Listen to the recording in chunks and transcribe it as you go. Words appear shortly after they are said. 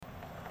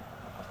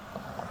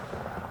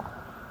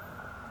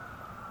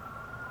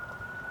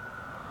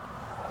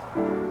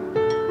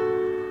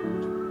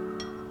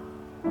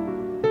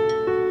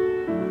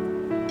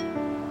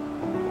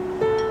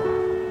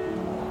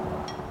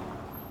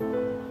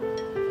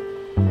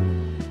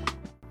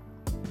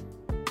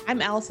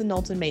I'm Alison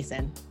Knowlton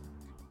Mason.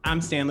 I'm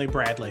Stanley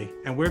Bradley,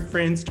 and we're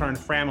friends turned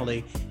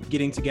FRAMILY,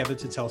 getting together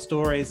to tell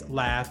stories,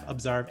 laugh,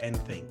 observe, and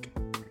think.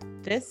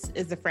 This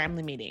is the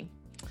FRAMILY meeting.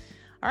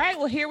 All right,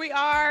 well, here we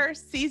are,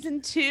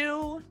 season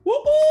 2.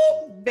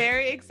 Woo-hoo!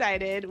 Very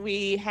excited.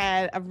 We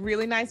had a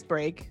really nice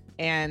break,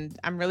 and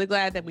I'm really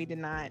glad that we did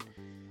not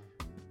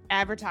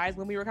advertise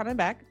when we were coming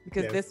back,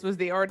 because This was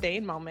the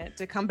ordained moment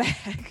to come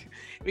back.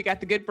 We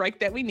got the good break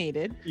that we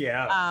needed.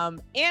 Yeah.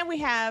 And we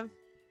have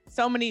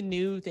so many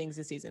new things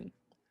this season.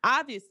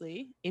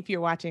 Obviously, if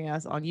you're watching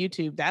us on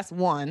YouTube, that's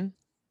one.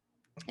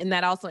 And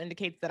that also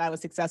indicates that I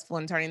was successful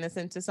in turning this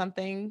into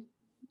something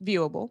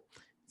viewable.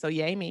 So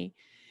yay me.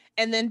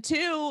 And then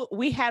 2,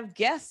 we have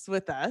guests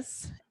with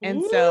us.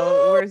 And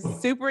so we're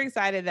super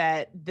excited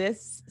that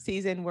this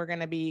season we're going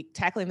to be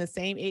tackling the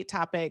same 8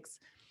 topics,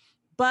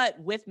 but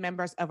with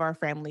members of our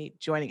family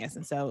joining us.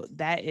 And so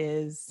that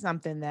is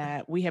something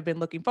that we have been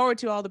looking forward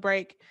to all the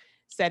break,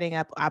 setting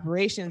up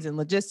operations and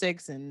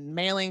logistics and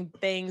mailing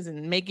things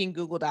and making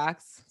Google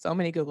Docs. So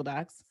many Google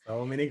Docs.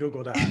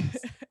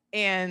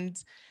 And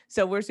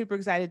so we're super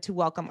excited to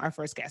welcome our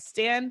first guest.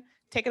 Stan,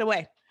 take it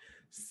away.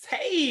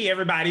 Hey,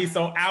 everybody.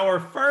 So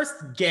our first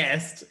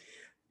guest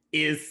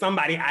is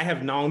somebody I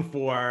have known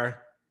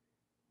for,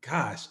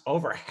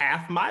 over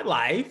half my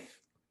life,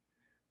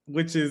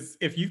 which is,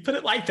 if you put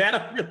it like that,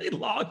 a really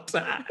long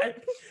time.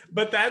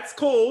 But that's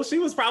cool. She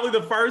was probably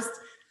the first,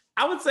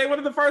 I would say, one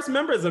of the first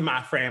members of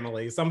my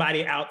family,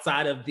 somebody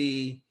outside of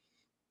the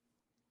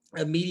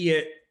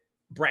immediate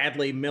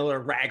Bradley Miller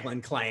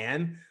Ragland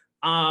clan.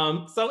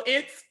 So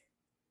it's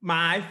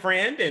my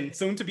friend and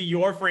soon to be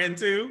your friend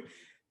too,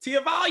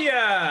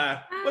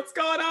 Tiavalya. What's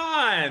going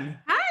on?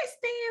 Hi,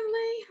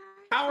 Stanley.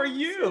 How are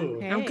you?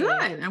 Hey. I'm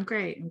good. I'm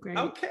great.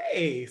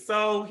 Okay,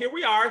 so here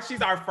we are.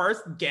 She's our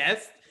first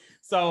guest.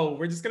 So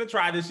we're just going to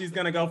try this. She's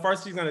going to go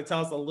first. She's going to tell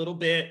us a little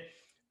bit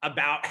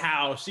about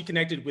how she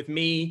connected with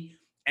me,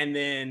 and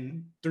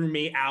then through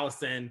me,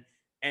 Alison,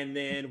 and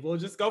then we'll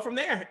just go from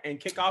there and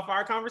kick off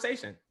our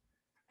conversation.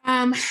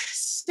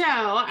 So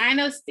I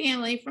know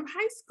Stanley from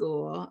high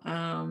school.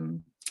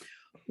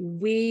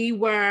 We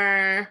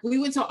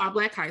went to all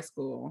Black high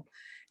school,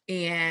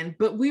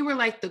 but we were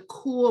like the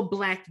cool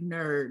Black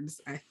nerds,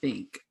 I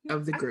think,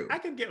 of the group. I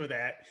can get with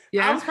that.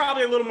 Yeah. I was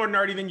probably a little more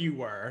nerdy than you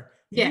were.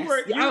 Yes.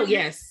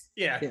 Yes.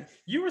 Yeah. Yes.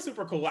 You were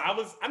super cool. I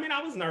was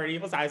nerdy.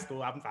 It was high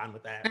school. I'm fine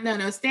with that.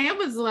 No, Stan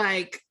was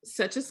like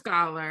such a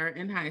scholar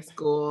in high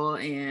school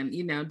and,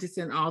 just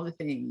in all the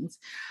things.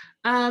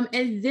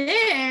 And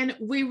then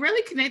we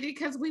really connected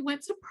because we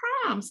went to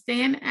prom.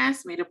 Stan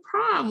asked me to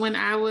prom when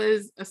I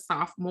was a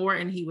sophomore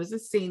and he was a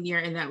senior.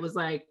 And that was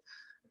like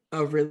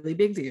a really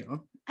big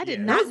deal. I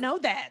did not know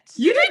that.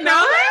 You didn't know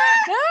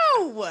that?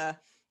 No.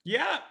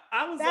 Yeah.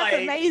 I was That's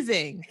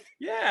amazing.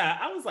 Yeah.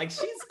 I was like,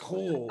 she's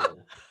cool.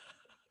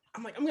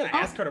 I'm like, I'm going to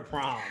ask her to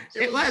prom.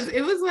 It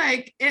was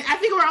like, I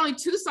think there were only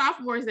 2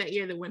 sophomores that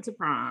year that went to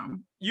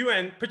prom. You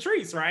and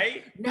Patrice,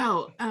 right?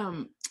 No,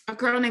 a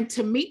girl named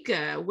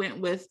Tamika went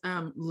with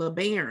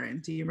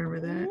LeBaron. Do you remember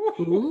that?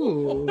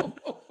 Ooh.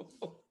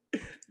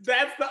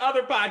 That's the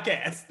other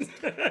podcast.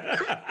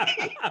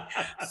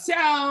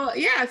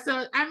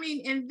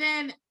 And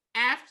then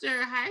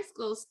after high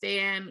school,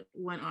 Stan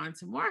went on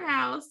to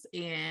Morehouse,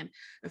 and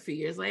a few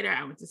years later,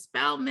 I went to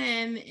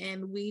Spelman,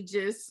 and we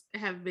just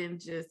have been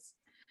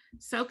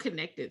so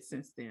connected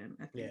since then,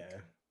 I think. Yeah.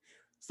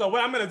 So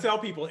what I'm going to tell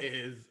people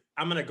is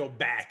I'm going to go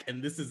back,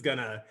 and this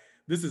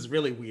is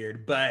really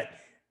weird, but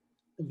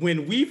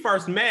when we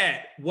first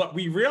met, what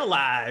we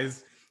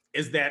realized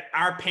is that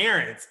our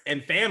parents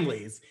and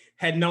families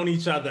had known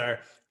each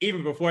other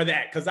even before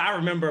that. Because I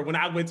remember when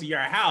I went to your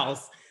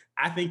house,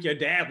 I think your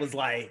dad was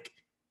like,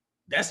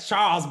 "That's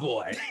Charles'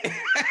 boy." And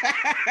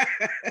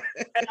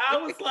I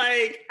was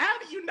like, "How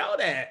do you know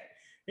that?"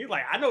 He's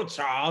like, "I know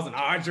Charles and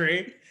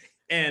Audrey."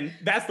 And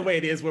that's the way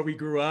it is where we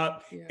grew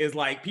up, is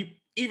like people,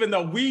 even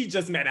though we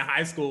just met in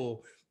high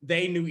school,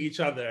 they knew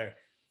each other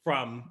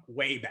from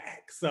way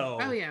back. So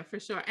oh yeah, for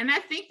sure. And I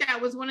think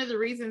that was one of the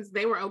reasons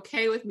they were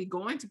okay with me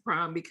going to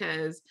prom,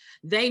 because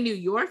they knew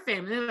your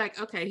family. They're like,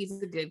 okay, he's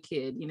a good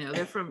kid.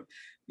 They're from,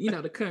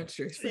 the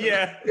country. So.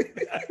 Yeah.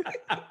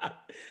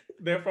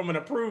 They're from an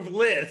approved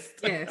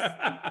list. Yes.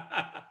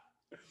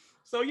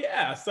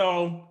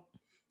 So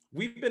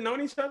we've been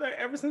knowing each other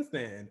ever since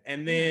then.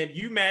 And then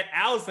you met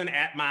Alison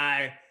at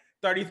my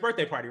 30th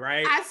birthday party,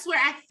 right? I swear,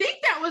 I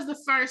think that was the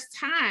first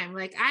time.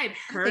 Like, I had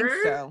heard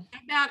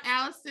about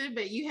Alison,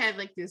 but you had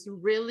like this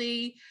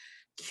really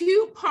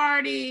cute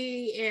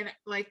party, and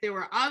like there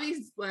were all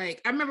these,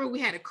 like, I remember we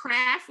had a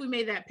craft, we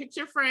made that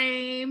picture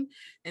frame,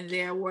 and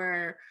there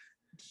were,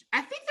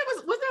 I think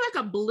was there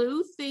like a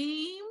blue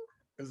theme?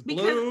 It's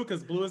blue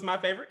because blue is my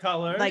favorite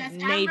color. Like yes,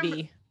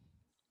 navy.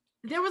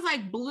 There was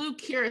like blue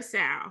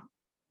curacao.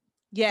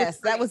 Yes,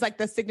 that was like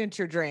the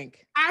signature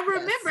drink. I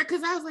remember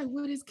because I was like,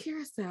 what is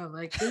curacao?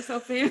 Like, they're so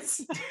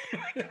fancy.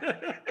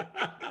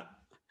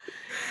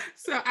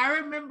 So I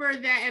remember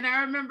that. And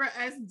I remember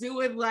us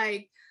doing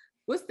like,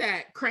 what's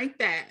that? Crank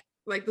that.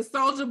 like the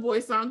Soldier Boy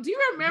song. Do you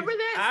remember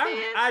that,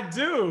 Stan? I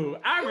do.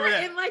 I You remember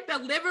were in like the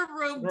living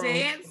room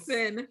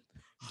dancing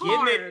getting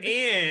hard. it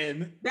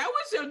in. That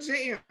was your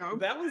jam.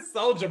 That was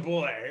Soldier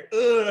Boy.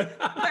 Ugh.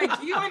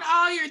 Like you and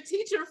all your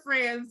teacher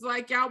friends,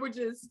 like y'all were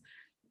just.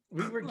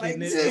 We were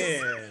getting it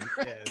in.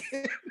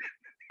 Yes.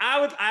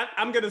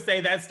 I'm gonna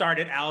say that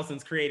started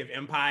Alison's creative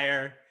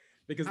empire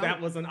because that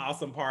was an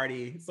awesome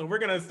party. So we're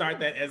gonna start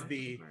that as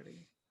the.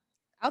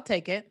 I'll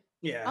take it.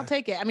 Yeah, I'll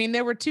take it. I mean,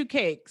 there were 2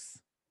 cakes.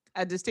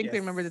 I distinctly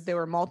remember that there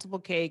were multiple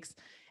cakes,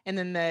 and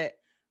then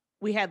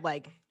we had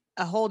like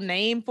a whole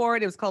name for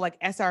it. It was called like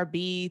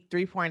SRB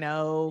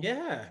 3.0.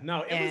 Yeah,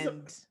 no, it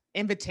was.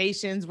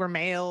 Invitations were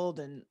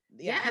mailed, and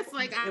it's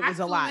like it was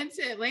a lot. I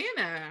flew into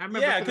Atlanta. I remember.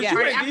 Yeah,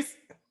 because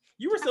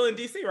you were still in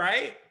DC,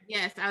 right?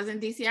 Yes, I was in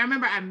DC. I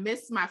remember I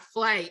missed my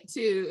flight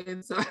too,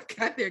 and so I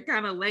got there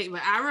kind of late.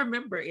 But I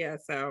remember,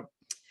 so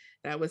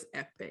that was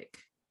epic.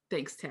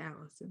 Thanks to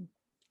Alison.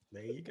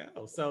 There you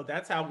go. So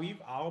that's how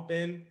we've all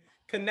been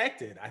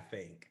connected, I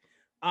think.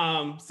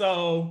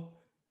 So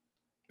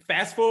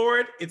fast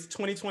forward, it's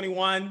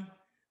 2021.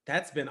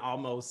 That's been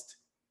almost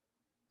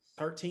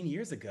 13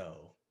 years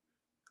ago.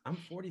 I'm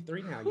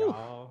 43 now,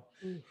 y'all.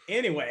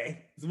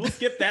 Anyway, we'll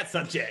skip that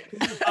subject.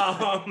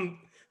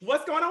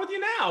 What's going on with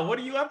you now? What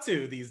are you up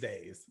to these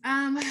days?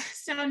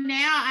 So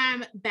now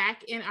I'm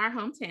back in our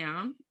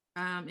hometown,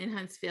 in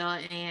Huntsville,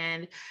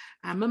 and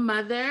I'm a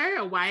mother,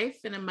 a wife,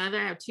 and a mother.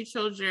 I have 2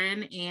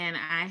 children, and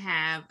I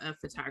have a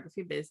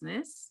photography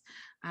business.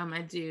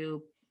 I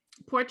do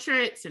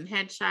portraits and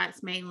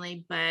headshots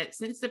mainly, but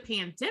since the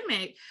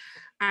pandemic,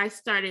 I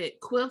started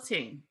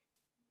quilting.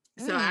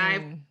 So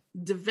I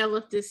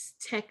developed this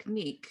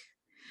technique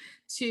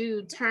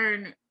to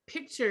turn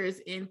pictures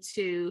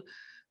into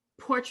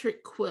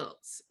portrait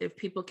quilts, if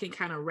people can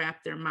kind of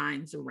wrap their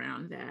minds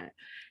around that.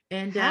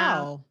 And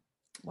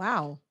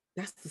wow.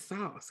 That's the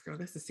sauce, girl.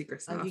 That's the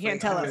secret sauce. Oh, you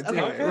can't tell us.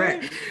 Okay.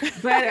 Right.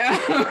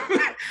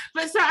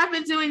 But so I've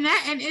been doing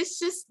that, and it's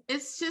just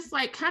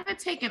like kind of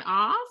taken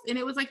off. And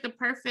it was like the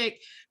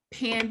perfect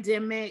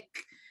pandemic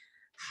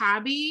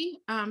hobby,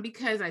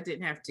 because I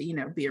didn't have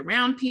to, be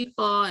around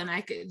people, and I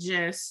could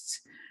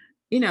just,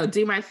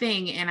 do my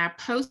thing. And I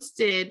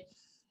posted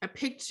a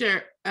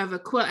picture of a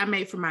quilt I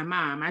made for my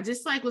mom. I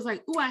just was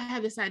like, oh, I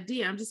have this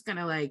idea. I'm just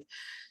gonna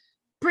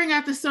bring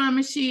out the sewing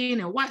machine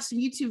and watch some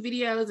YouTube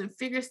videos and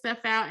figure stuff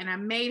out. And I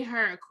made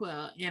her a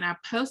quilt, and I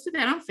posted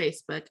that on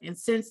Facebook. And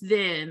since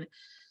then,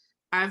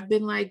 I've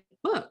been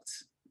booked.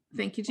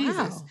 Thank you, Jesus.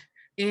 Wow.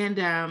 And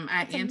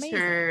I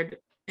entered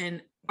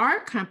an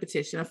art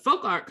competition, a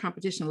folk art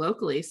competition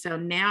locally. So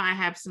now I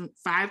have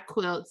 5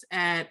 quilts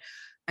at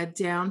a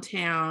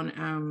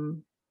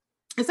downtown,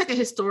 it's like a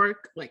historic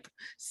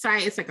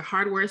site. It's like a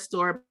hardware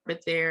store,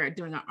 but they're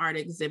doing an art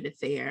exhibit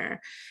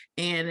there.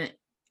 And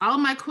all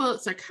my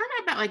quilts are kind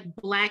of about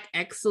Black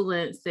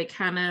excellence. They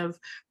kind of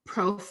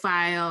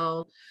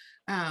profile,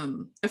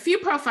 a few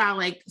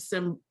profile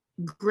some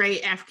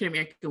great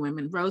African-American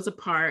women, Rosa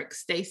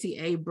Parks, Stacey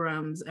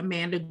Abrams,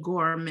 Amanda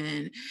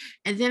Gorman.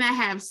 And then I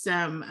have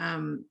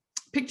some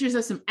pictures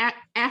of some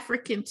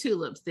African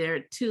tulips. They're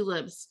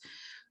tulips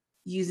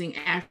using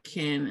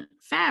African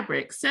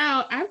fabric. So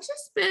I've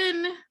just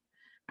been,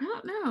 I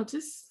don't know,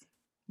 just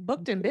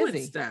booked and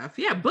busy stuff.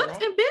 Yeah,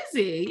 booked and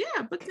busy.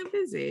 Yeah, booked and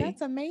busy.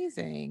 That's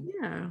amazing.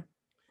 Yeah.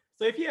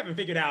 So if you haven't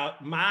figured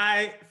out,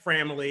 my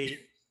family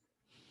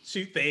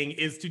shoot thing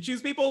is to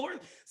choose people who are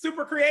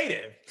super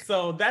creative.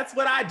 So that's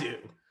what I do.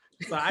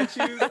 So I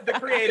choose the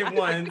creative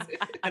ones,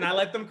 and I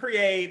let them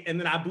create, and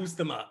then I boost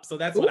them up. So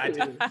that's what I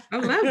do. I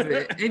love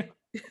it.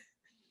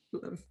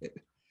 Love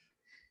it.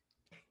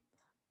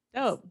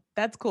 Oh,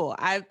 that's cool.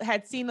 I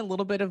had seen a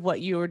little bit of what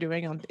you were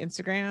doing on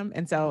Instagram.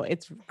 And so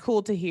it's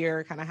cool to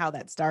hear kind of how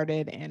that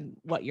started and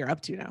what you're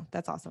up to now.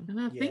 That's awesome.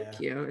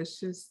 Thank you. It's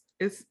just,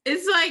 it's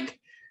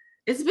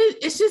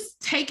just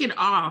taken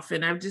off,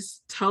 and I've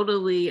just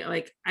totally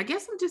I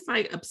guess I'm just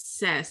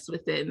obsessed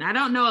with it. And I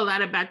don't know a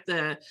lot about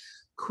the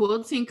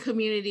quilting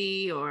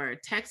community or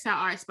textile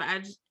arts, but I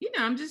think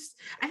I'm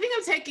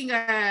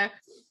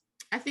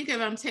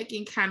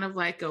taking kind of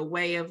a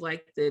way of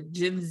the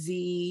Gen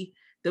Z,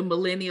 the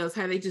millennials,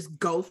 how they just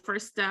go for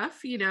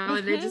stuff,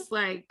 and they're just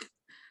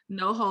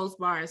no holds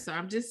barred. So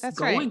I'm just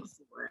going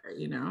for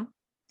it,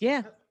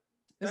 Yeah.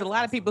 There's a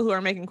lot of people who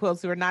are making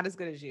quilts who are not as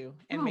good as you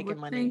and making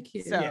money. Thank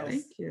you. So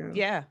Thank you.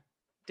 Yeah,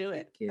 do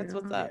it. That's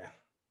what's up. Yeah.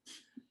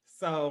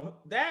 So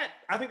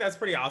I think that's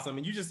pretty awesome.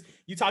 And you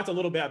talked a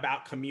little bit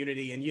about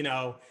community and,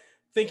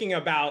 thinking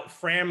about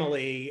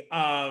FRAMILY.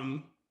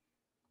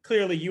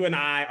 Clearly you and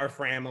I are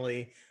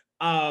FRAMILY.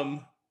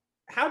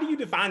 How do you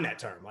define that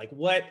term?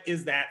 What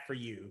is that for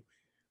you?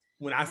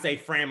 When I say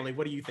FRAMILY,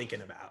 what are you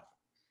thinking about?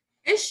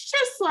 It's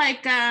just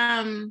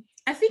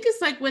I think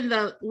it's when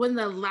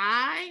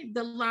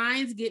the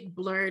lines get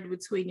blurred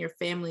between your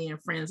family and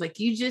friends.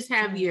 You just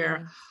have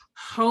your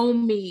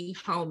homies,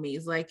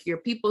 your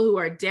people who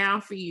are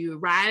down for you,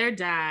 ride or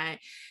die.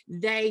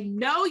 They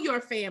know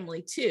your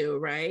family too,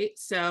 right?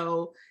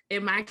 So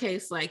in my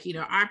case,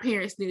 our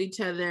parents knew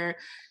each other.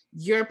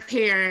 your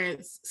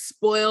parents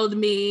spoiled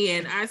me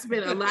and I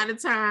spent a lot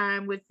of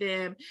time with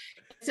them.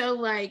 So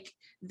like,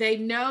 they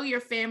know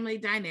your family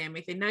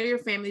dynamic, they know your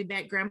family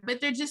background, but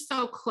they're just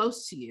so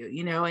close to you,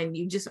 you know, and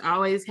you just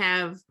always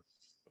have,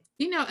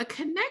 you know, a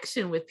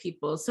connection with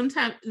people.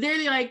 Sometimes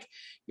they're like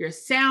your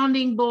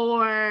sounding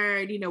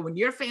board, you know, when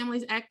your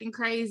family's acting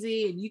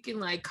crazy and you can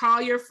like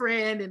call your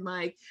friend and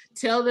like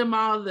tell them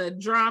all the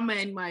drama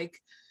and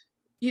like,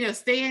 you know,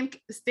 Stan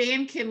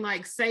can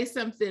like say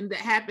something that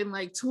happened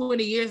like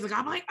 20 years ago.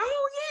 I'm like,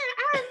 oh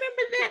yeah, I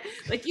remember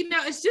that. Like, you know,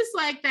 it's just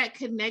like that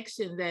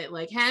connection that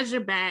like has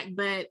your back,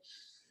 but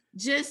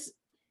just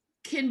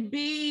can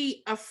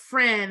be a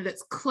friend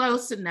that's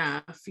close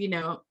enough, you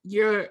know,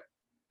 you're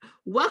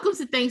welcome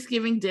to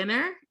Thanksgiving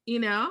dinner, you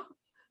know,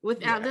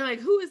 without they're like,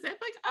 who is that?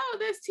 Like, oh,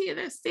 that's Tia,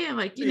 that's Stan.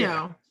 Like, you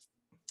know,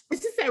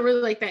 it's just that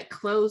really like that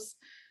close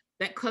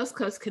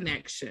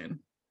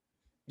connection.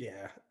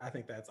 Yeah, I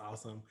think that's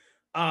awesome.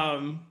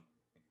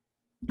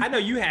 I know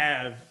you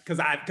have, because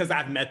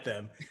I've met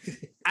them.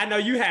 I know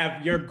you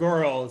have your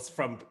girls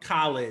from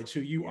college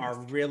who you are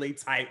really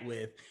tight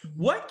with.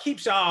 What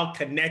keeps y'all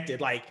connected?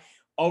 Like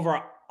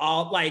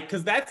overall, like,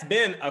 because that's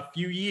been a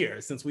few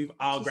years since we've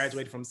all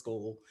graduated from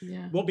school.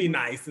 Yeah. We'll be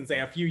nice and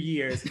say a few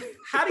years.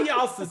 How do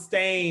y'all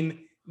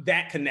sustain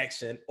that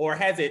connection, or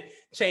has it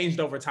changed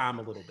over time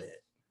a little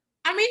bit?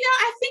 I mean, no,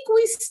 I think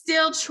we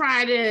still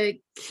try to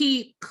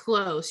keep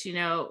close, you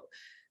know.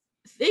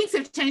 Things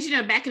have changed, you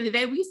know. Back in the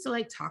day, we used to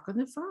like talk on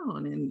the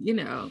phone and, you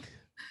know,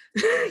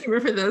 you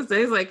remember those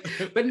days? Like,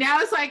 but now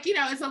it's like, you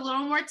know, it's a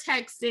little more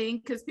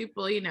texting because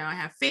people, you know,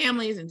 have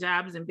families and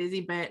jobs and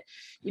busy. But,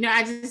 you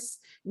know,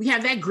 we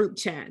have that group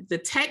chat. The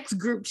text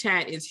group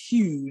chat is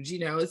huge. You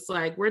know, it's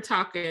like we're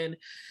talking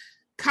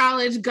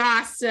college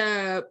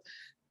gossip,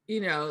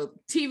 you know,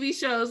 TV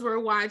shows we're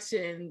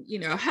watching, you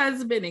know,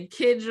 husband and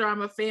kid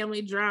drama,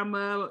 family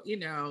drama, you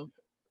know,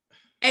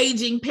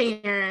 aging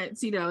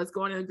parents, you know, it's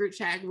going in the group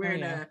chat.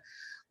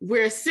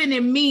 We're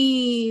sending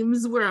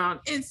memes, we're on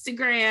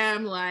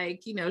Instagram,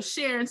 like, you know,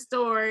 sharing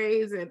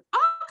stories and all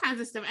kinds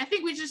of stuff. I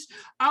think we're just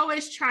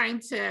always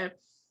trying to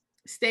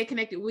stay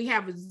connected. We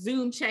have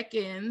Zoom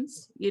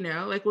check-ins, you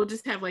know, like we'll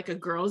just have like a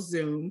girls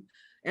Zoom.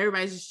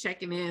 Everybody's just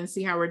checking in,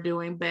 see how we're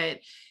doing. But,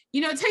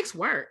 you know, it takes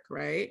work,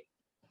 right?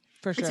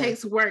 For sure. It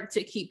takes work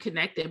to keep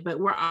connected, but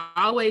we're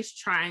always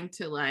trying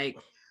to like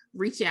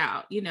reach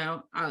out, you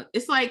know.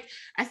 It's like,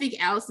 I think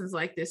Allison's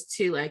like this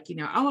too, like, you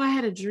know, oh, I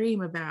had a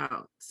dream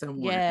about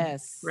someone.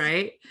 Yes.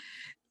 Right.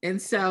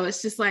 And so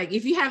it's just like,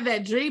 if you have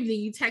that dream, then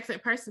you text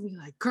that person, be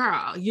like,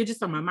 girl, you're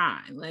just on my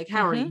mind. Like,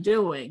 how are you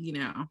doing? You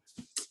know,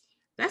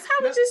 that's how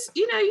we just,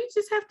 you know, you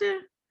just have to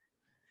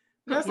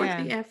put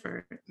forth the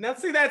effort. Now,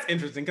 see, that's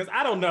interesting because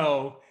I don't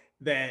know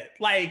that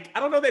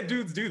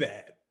dudes do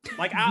that.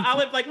 Like I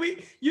live like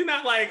you're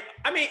not like,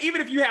 I mean,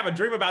 even if you have a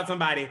dream about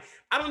somebody,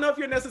 I don't know if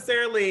you're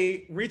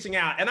necessarily reaching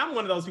out. And I'm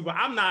one of those people.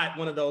 I'm not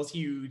one of those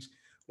huge,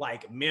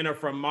 like, men are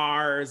from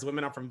Mars,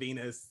 women are from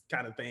Venus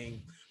kind of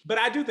thing. But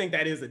I do think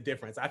that is a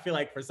difference. I feel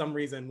like for some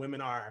reason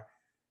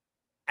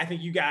I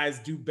think you guys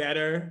do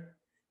better.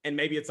 And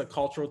maybe it's a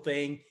cultural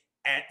thing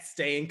at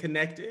staying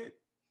connected.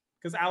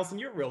 Because Alison,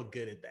 you're real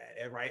good at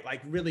that, right?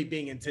 Like really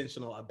being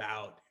intentional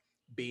about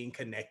being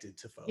connected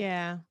to folks.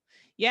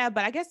 Yeah,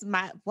 but I guess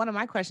one of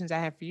my questions I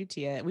have for you,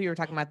 Tia, we were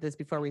talking about this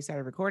before we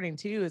started recording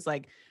too, is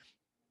like,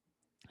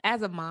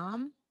 as a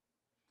mom,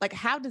 like,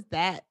 how does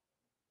that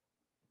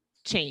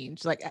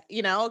change? Like,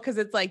 you know, because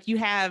it's like you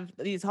have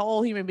these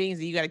whole human beings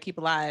that you got to keep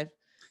alive,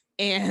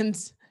 and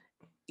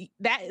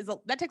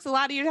that takes a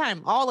lot of your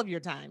time, all of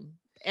your time.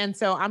 And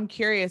so I'm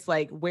curious,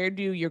 like, where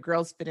do your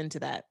girls fit into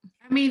that?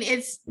 I mean,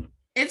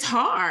 it's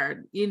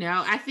hard, you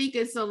know. I think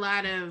it's a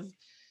lot of,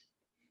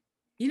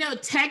 you know,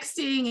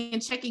 texting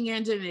and checking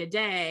in during the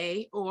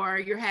day, or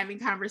you're having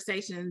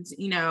conversations,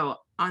 you know,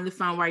 on the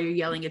phone while you're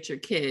yelling at your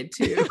kid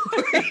too.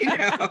 You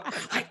know,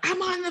 like,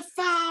 I'm on the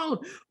phone,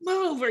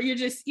 move, or you're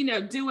just, you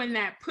know, doing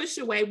that push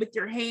away with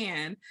your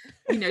hand,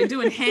 you know,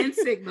 doing hand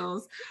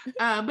signals.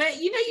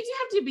 But, you know, you do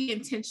have to be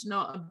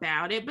intentional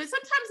about it. But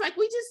sometimes, like,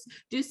 we just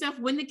do stuff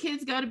when the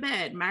kids go to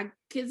bed. My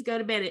kids go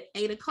to bed at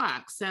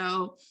 8:00.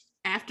 So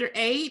after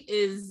 8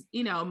 is,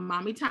 you know,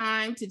 mommy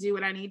time to do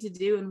what I need to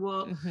do. And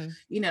we'll,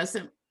 you know,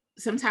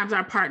 sometimes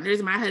our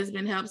partners, my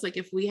husband helps, like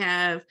if we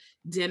have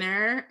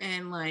dinner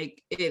and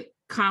like it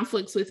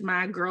conflicts with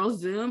my girls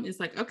Zoom, it's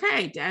like,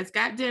 okay, dad's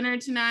got dinner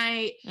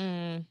tonight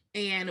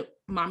and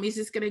mommy's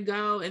just going to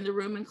go in the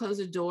room and close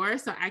the door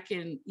so I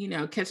can, you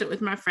know, catch up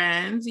with my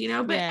friends, you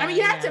know, but I mean,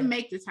 you have to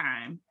make the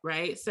time,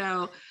 right?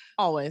 So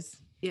always.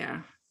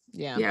 Yeah.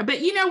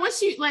 But you know,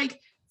 once you like,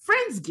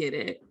 friends get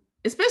it.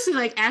 Especially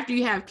like after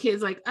you have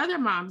kids, like other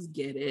moms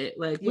get it.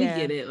 Like we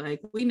get it.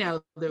 Like we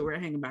know that we're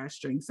hanging by a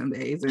string some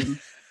days. And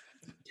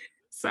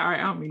sorry,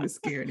 I don't mean to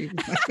scare anyone.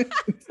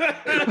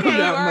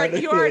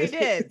 You already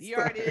did. You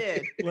already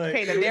did. Like,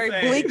 paint a very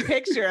bleak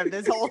picture of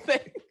this whole thing.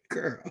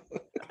 Girl.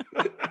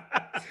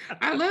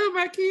 I love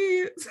my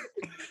kids.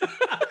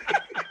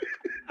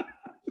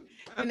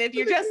 And if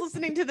you're just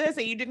listening to this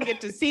and you didn't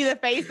get to see the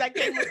face that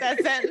came with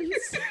that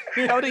sentence,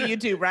 go to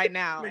YouTube right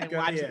now and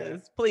watch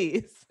this,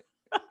 please.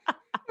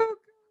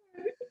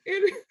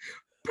 In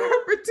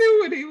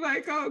perpetuity,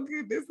 like, oh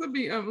goodness, let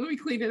me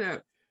clean it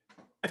up.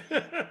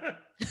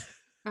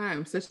 I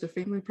am such a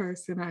family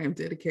person. I am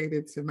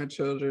dedicated to my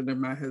children and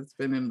my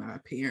husband and my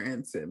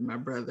parents and my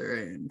brother,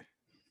 and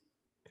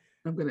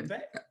I'm gonna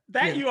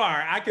that you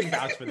are. I can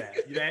vouch for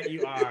that. That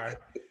you are.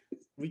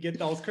 We get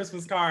those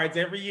Christmas cards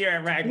every year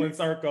at Raglan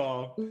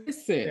Circle.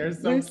 They're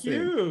so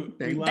cute.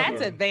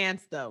 That's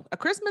advanced though. A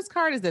Christmas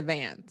card is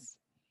advanced.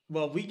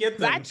 Well, we get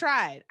them. I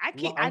tried.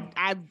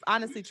 I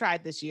honestly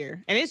tried this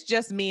year, and it's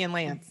just me and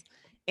Lance.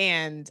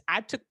 And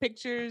I took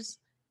pictures,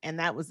 and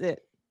that was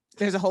it.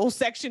 There's a whole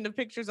section of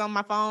pictures on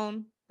my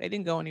phone. They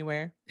didn't go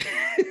anywhere.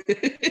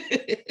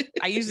 The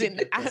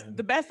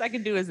best I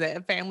can do is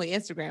a family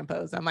Instagram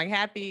post. I'm like,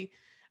 happy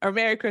or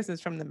Merry Christmas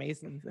from the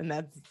Masons. And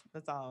that's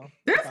all.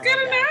 That's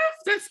good enough.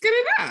 That's good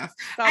enough.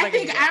 I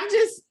think I'm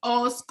just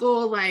old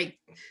school, like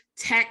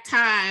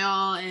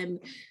tactile. And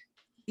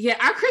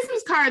yeah, our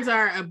Christmas cards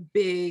are a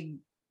big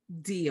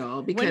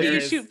deal. Because when do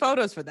you shoot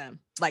photos for them?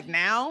 Like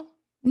now?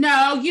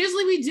 No,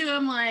 usually we do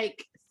them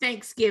like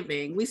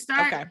Thanksgiving. We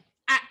start.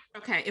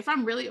 Okay, if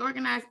I'm really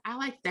organized, I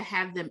like to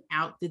have them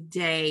out the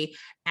day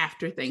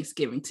after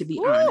Thanksgiving, to be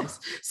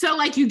honest. So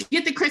like you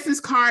get the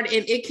Christmas card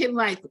and it can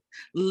like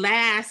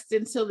last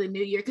until the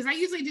new year. Cause I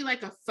usually do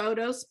like a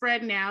photo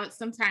spread now. It's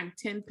sometimes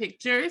 10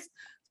 pictures.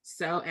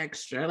 So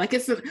extra. Like I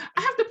have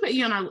to put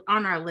you on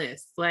our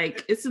list.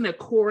 Like it's an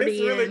accordion.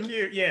 It's really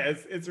cute. Yeah,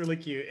 it's really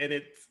cute.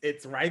 And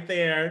it's right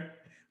there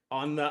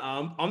on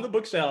the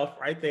bookshelf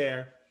right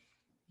there.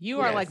 You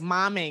are like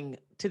momming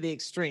to the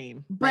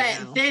extreme. But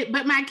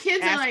my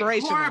kids are like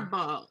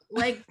horrible.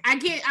 Like I'll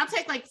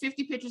take like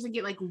 50 pictures and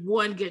get like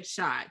one good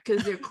shot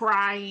because they're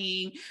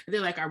crying.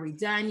 They're like, are we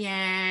done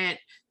yet?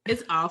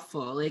 It's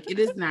awful. Like it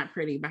is not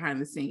pretty behind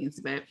the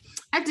scenes, but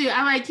I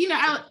like,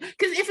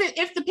 because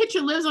if the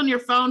picture lives on your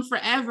phone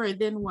forever,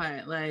 then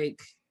what? Like,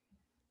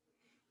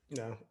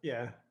 no,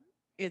 yeah.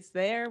 It's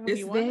there when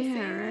you want to see it.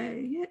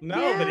 Right? Yeah.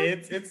 No, but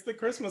it's the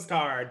Christmas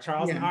card.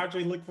 Charles and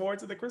Audrey look forward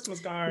to the Christmas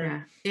card.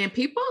 Yeah. And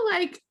people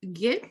like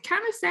get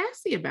kind of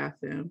sassy about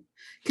them.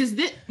 Because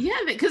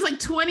like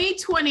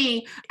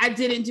 2020, I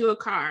didn't do a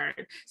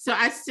card. So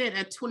I sent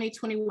a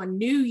 2021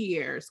 New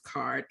Year's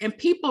card and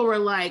people were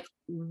like,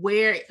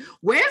 where's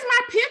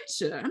my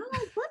picture? And I'm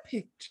like, what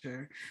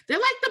picture? They're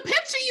like, the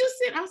picture you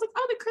sent. I was like,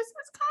 oh, the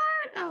Christmas card?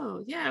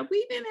 Oh, yeah,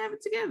 we didn't have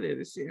it together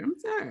this year. I'm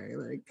sorry.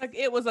 Like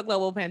it was a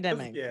global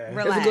pandemic. Yeah.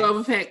 Relax. It's a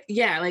global pandemic.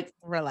 Yeah, like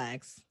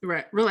relax.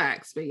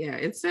 Relax. But yeah,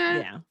 it's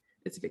a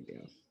big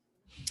deal.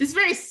 It's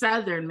very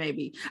Southern,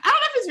 maybe. I don't know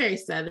if it's very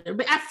Southern,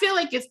 but I feel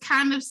like it's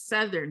kind of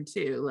Southern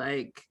too.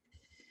 Like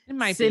it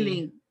might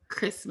sending be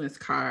Christmas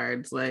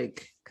cards,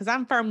 like because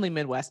I'm firmly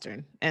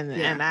Midwestern,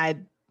 and I.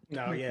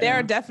 No, yeah. There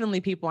are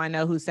definitely people I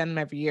know who send them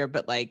every year,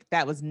 but like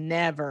that was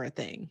never a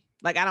thing.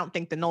 Like I don't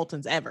think the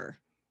Knowltons ever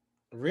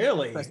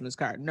really Christmas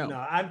card. No.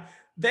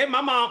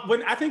 My mom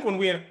when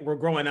we were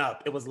growing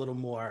up, it was a little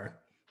more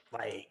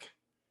like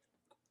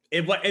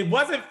it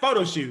wasn't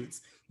photo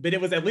shoots, but it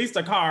was at least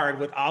a card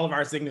with all of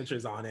our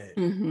signatures on it.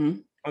 Mm-hmm.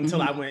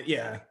 Until I went,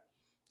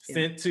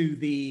 sent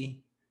to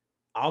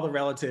all the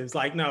relatives.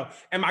 Like no,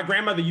 and my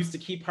grandmother used to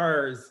keep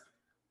hers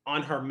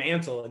on her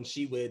mantle, and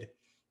she would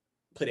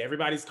put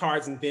everybody's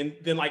cards, and then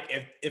like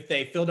if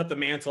they filled up the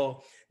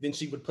mantle, then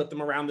she would put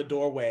them around the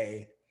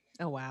doorway.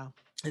 Oh wow.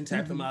 And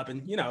tack them up.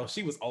 And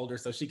she was older,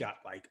 so she got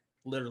like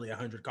literally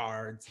 100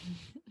 cards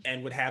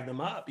and would have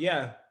them up.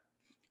 Yeah.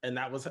 And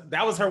that was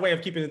her way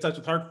of keeping in touch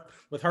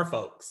with her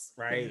folks,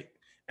 right? Yeah.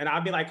 And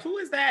I'd be like, who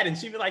is that? And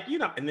she'd be like,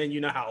 and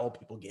then how old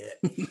people get.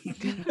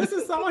 This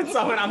is so and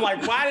so. And I'm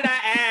like, why did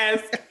I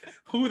ask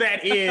who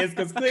that is?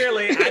 Because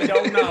clearly I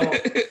don't know.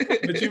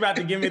 But you about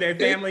to give me their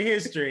family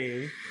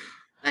history.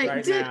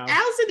 Like,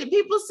 Alison, did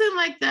people send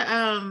like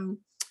the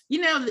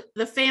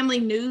the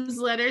family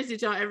newsletters?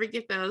 Did y'all ever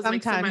get those?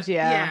 Sometimes,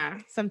 yeah.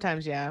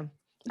 Sometimes, yeah.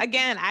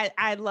 Again,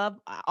 I love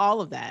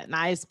all of that, and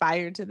I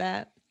aspire to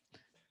that.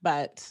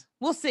 But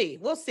we'll see.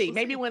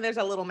 Maybe when there's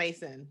a little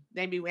Mason,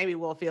 maybe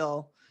we'll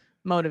feel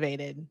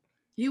motivated.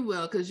 You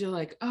will, because you're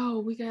like,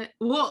 oh, you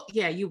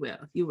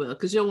will,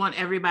 because you'll want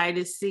everybody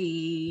to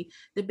see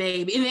the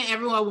baby, and then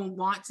everyone will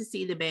want to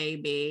see the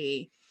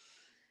baby.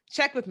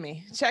 Check with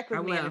me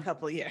in a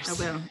couple of years. I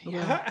will.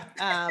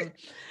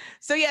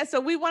 So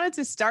we wanted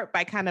to start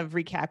by kind of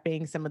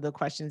recapping some of the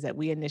questions that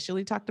we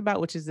initially talked about,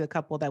 which is a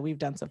couple that we've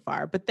done so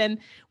far. But then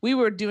we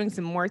were doing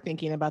some more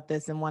thinking about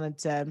this and wanted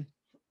to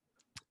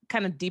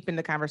kind of deepen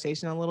the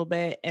conversation a little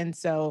bit. And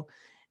so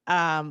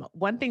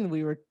one thing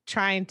we were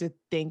trying to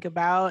think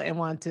about and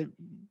wanted to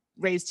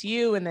raise to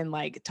you and then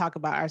like talk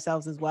about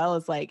ourselves as well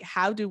is like,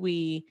 how do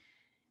we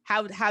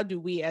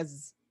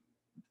as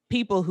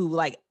people who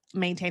like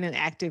maintain an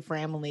active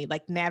family,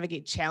 like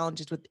navigate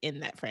challenges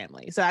within that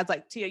family? So I was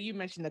like, Tia, you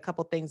mentioned a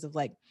couple things of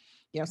like,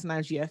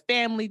 sometimes you have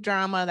family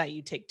drama that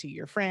you take to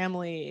your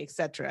family,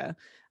 etc.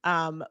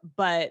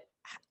 But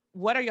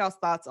what are y'all's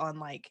thoughts on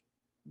like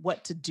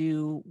what to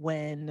do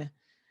when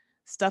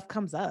stuff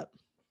comes up,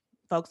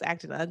 folks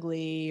acting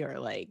ugly or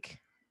like,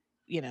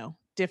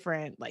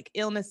 different like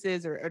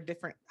illnesses or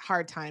different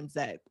hard times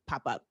that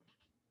pop up?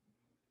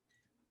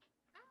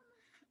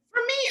 For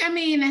me, I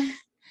mean,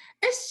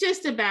 it's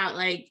just about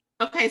like,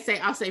 okay,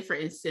 I'll say for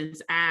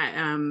instance,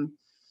 I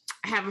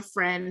have a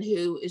friend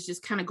who is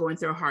just kind of going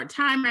through a hard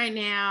time right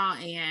now.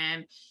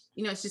 And,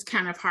 it's just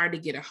kind of hard to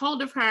get a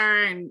hold of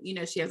her. And,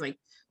 she has like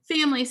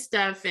family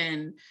stuff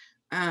and,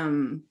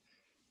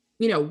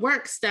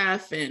 work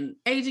stuff and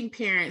aging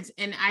parents.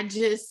 And I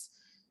just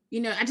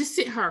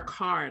sent her a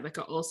card, like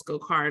an old school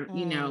card,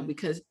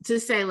 because to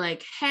say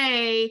like,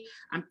 hey,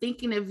 I'm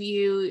thinking of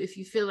you. If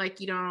you feel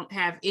like you don't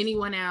have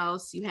anyone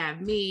else, you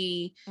have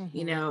me,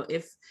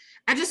 if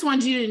I just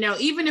want you to know,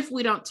 even if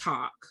we don't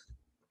talk,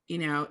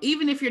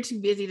 even if you're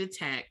too busy to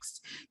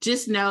text,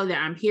 just know that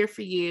I'm here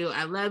for you.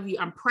 I love you.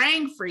 I'm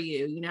praying for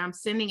you. I'm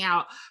sending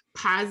out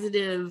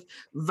positive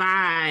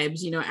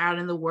vibes, out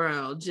in the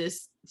world,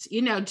 just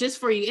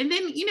for you. And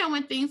then,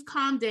 when things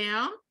calm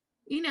down,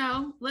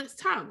 let's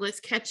talk, let's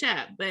catch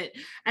up. But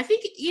I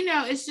think,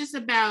 it's just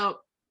about,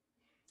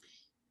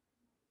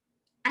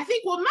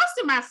 most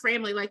of my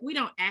family, like we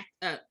don't act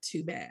up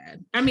too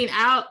bad. I mean,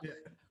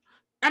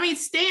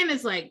 Stan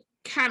is like,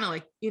 kind of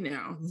like,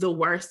 the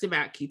worst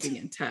about keeping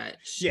in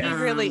touch. Yeah, he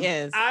really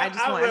is. I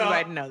just want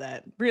everybody to know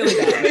that. Really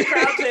bad.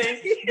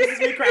 This is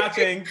me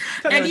crouching.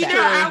 And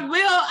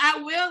I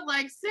will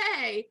like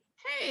say,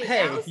 hey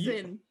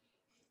Alison,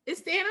 is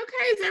Stan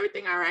okay? Is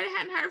everything all right? I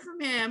hadn't heard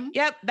from him.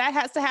 Yep, that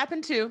has to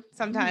happen too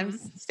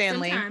sometimes.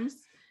 Stanley. Sometimes.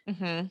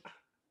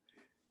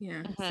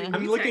 Yeah.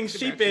 I'm looking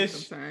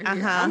sheepish.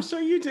 I'm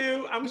sure you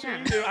do.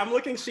 I'm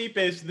looking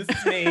sheepish. This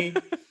is me.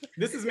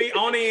 This is me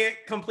owning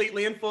it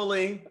completely and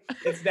fully.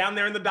 It's down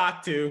there in the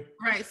doc too.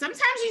 Right.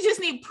 Sometimes you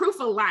just need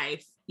proof of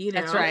life.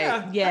 That's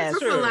right. Yes.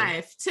 Proof of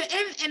life.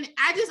 And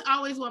I just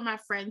always want my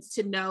friends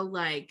to know,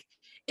 like,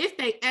 if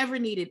they ever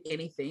needed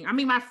anything. I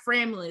mean, my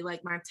family,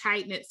 like my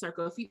tight knit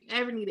circle. If you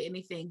ever needed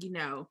anything,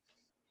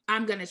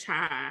 I'm gonna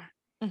try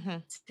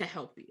to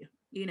help you.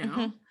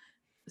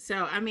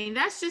 So I mean,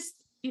 that's just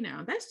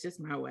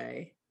my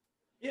way.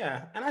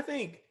 Yeah, and I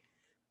think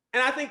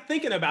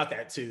thinking about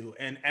that too,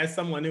 and as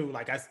someone who,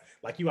 like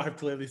you have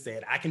clearly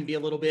said, I can be a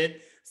little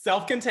bit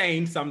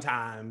self-contained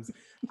sometimes.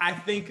 I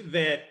think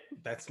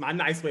that's my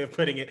nice way of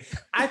putting it.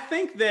 I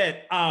think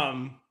that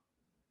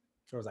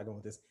where was I going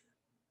with this?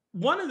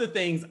 One of the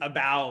things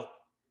about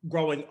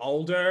growing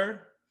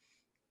older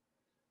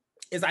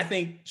is, I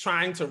think,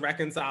 trying to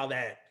reconcile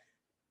that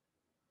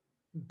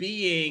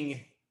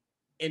being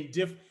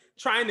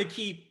trying to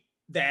keep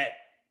that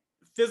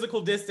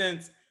physical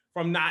distance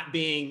from not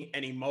being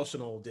an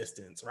emotional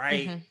distance,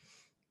 right?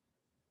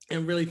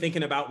 And really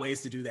thinking about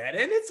ways to do that.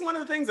 And it's one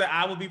of the things that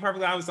I will be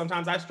perfectly honest,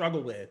 sometimes I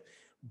struggle with,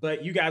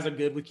 but you guys are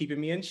good with keeping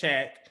me in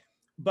check.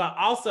 But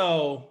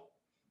also,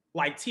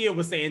 like Tia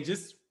was saying,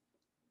 just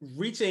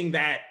reaching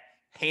that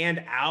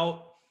hand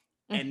out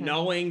and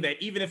knowing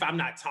that even if I'm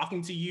not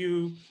talking to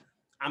you,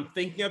 I'm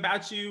thinking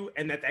about you,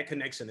 and that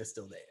connection is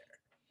still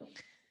there.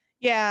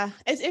 Yeah,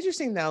 it's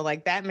interesting though.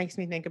 Like that makes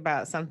me think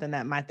about something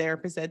that my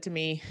therapist said to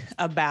me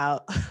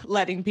about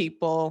letting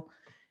people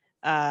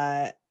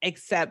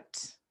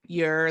accept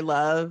your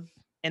love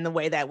in the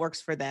way that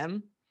works for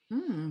them.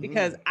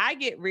 Because I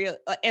get real,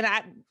 and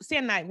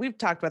Stan and I, we've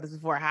talked about this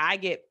before, how I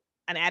get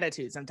an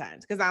attitude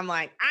sometimes because I'm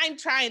like, I'm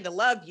trying to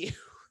love you.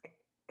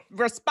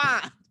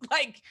 Respond.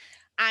 Like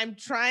I'm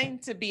trying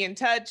to be in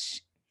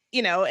touch,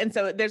 and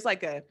so there's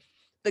like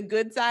the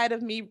good side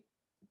of me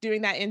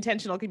doing that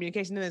intentional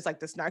communication. And there's like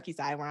the snarky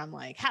side where I'm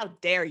like, how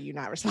dare you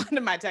not respond to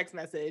my text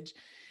message?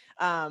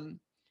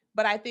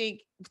 But I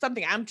think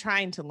something I'm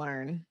trying to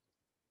learn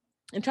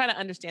and try to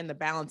understand the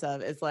balance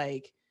of is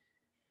like,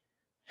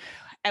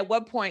 at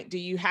what point do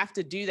you have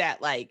to do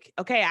that? Like,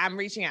 okay, I'm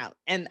reaching out.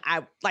 And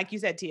I, like you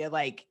said, Tia,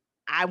 like,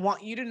 I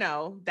want you to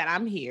know that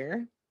I'm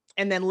here,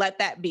 and then let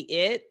that be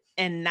it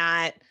and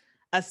not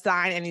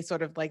assign any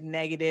sort of like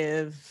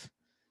negative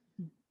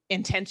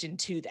intention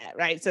to that,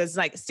 right? So it's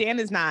like Stan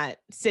is not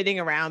sitting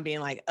around being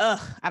like, ugh,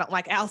 I don't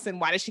like Alison.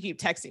 Why does she keep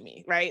texting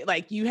me, right?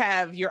 Like you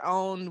have your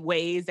own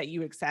ways that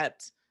you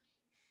accept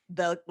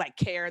the like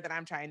care that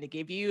I'm trying to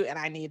give you, and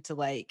I need to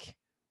like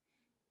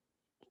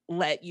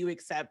let you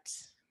accept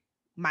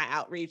my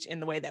outreach in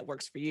the way that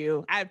works for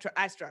you. I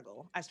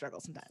struggle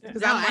sometimes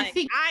because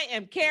I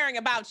am caring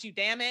about you,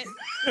 damn it.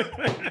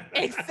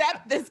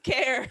 Accept this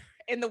care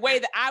in the way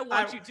that I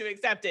want you to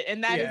accept it,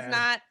 and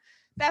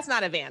that's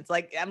not advanced.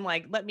 Like I'm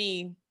like, let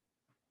me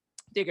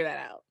figure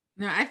that out.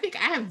 No, I think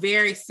I have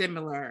very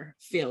similar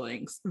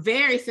feelings,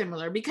 very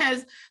similar,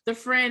 because the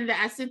friend that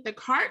I sent the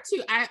card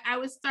to, I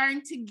was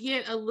starting to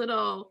get a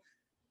little,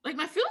 like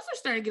my feelings were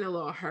starting to get a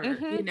little hurt,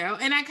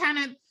 and I kind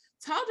of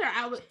told her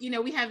I would,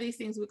 we have these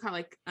things we call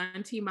like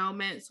auntie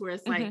moments where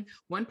it's like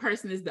one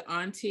person is the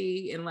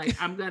auntie and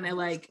like, I'm going to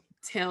like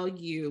tell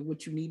you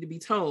what you need to be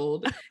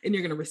told and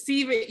you're going to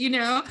receive it,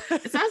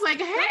 So I was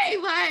like, hey,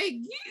 like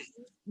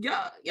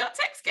your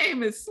text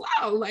game is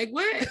slow. Like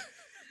what?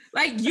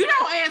 Like you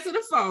don't answer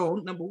the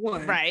phone, number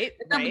one. Right.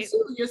 And number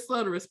two, you're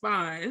slow to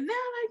respond. And they're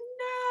like,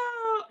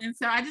 And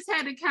so I just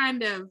had to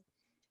kind of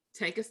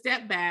take a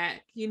step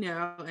back,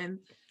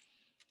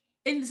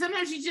 and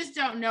sometimes you just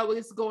don't know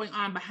what's going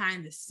on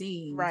behind the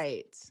scenes.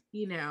 Right.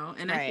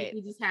 And I think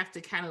we just have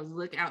to kind of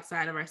look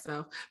outside of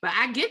ourselves. But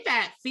I get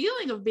that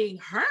feeling of being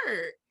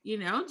hurt,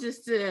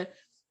 just to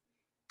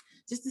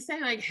say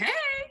like, hey,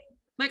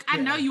 like, I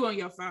know you on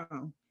your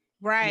phone.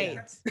 Right.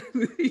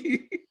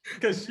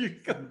 Because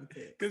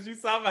you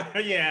saw my,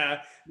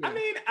 I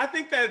mean, I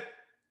think that,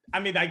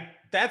 like,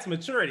 that's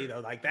maturity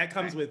though. Like that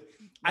comes with,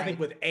 I think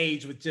with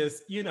age, with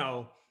just,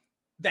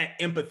 that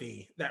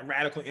empathy, that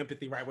radical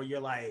empathy, right? Where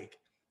you're like,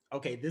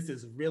 okay, this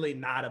is really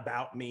not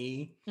about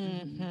me.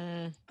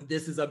 Mm-hmm.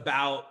 This is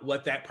about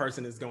what that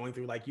person is going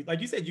through. Like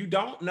you said, you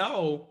don't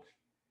know,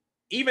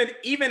 even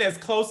as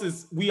close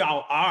as we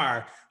all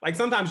are, like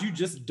sometimes you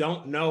just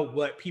don't know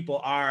what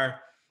people are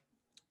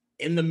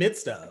in the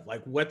midst of,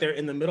 like what they're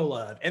in the middle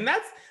of. And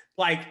that's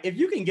like, if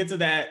you can get to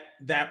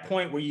that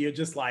point where you're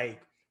just like,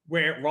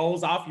 where it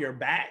rolls off your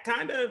back,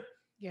 kind of,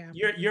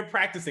 you're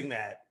practicing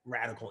that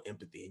radical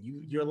empathy, and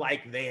you're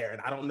like there. And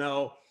I don't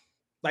know,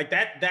 like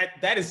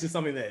that is just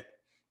something that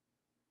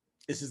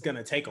it's just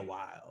gonna take a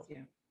while.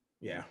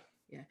 Yeah.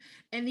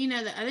 And the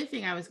other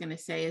thing I was gonna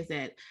say is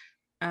that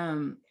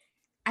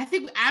I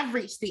think I've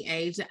reached the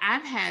age that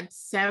I've had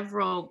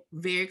several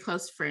very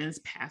close friends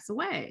pass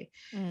away.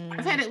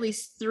 I've had at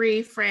least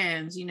 3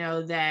 friends,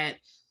 that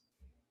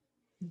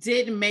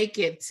didn't make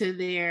it to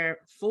their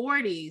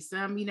 40s.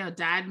 Some,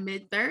 died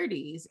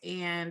mid-30s.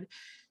 And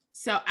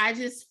so I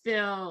just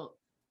feel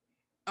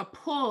a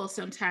pull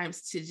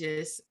sometimes to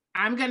just,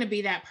 I'm going to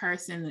be that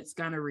person that's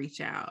going to reach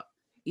out.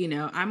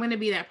 I'm going to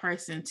be that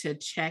person to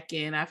check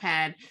in. I've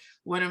had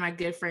one of my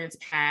good friends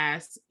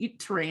pass,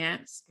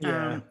 Trance,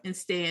 and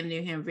Stan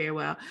knew him very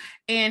well.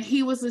 And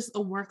he was just a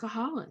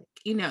workaholic.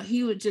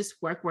 He would just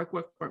work.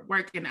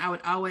 And I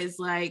would always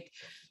like,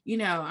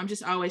 I'm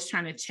just always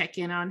trying to check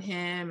in on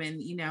him.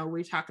 And,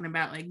 we're talking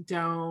about like,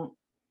 don't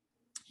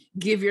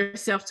give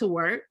yourself to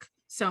work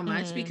so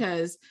much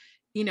because,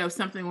 if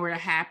something were to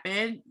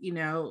happen,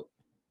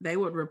 they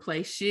would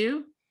replace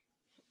you,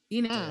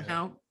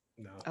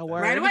 a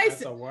word. Right away.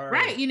 That's a word.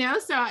 Right.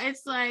 So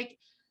it's like,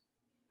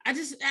 I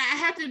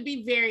have to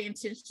be very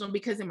intentional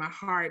because in my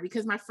heart,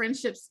 because my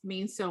friendships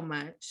mean so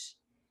much.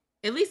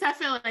 At least I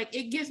feel like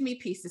it gives me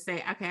peace to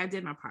say, okay, I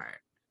did my part.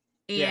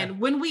 And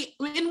when we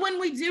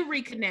do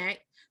reconnect,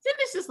 then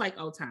it's just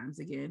like old times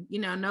again.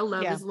 No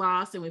love is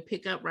lost, and we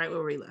pick up right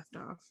where we left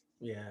off.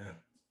 Yeah.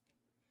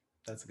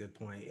 That's a good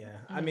point. Yeah.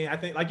 I mean, I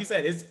think, like you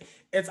said,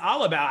 it's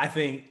all about, I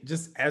think,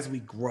 just as we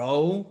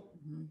grow,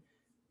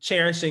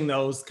 cherishing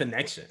those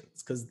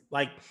connections. Cause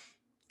like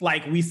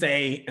we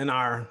say in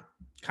our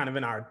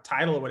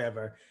title or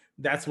whatever,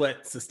 that's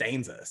what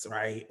sustains us,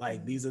 right?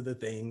 Like these are the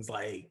things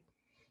like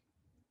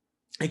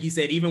you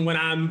said, even when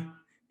I'm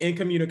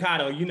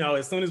incommunicado,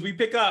 as soon as we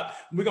pick up,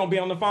 we're going to be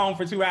on the phone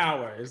for 2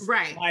 hours.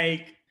 Right.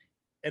 Like,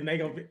 and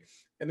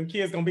the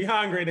kids going to be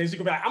hungry. And then she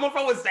going to be like, I'm on the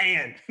phone with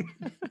Stan.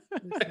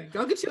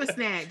 Go get you a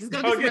snack. Just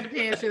go get some of the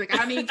pantry. Like, I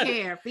don't need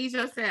care. Feed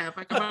yourself.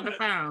 Like, I'm on the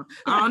phone.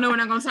 I don't know when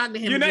I'm going to talk to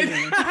him again.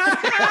 And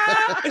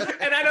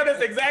I know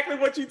that's exactly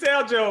what you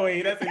tell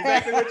Joey. That's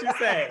exactly what you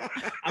say.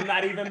 I'm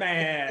not even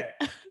mad.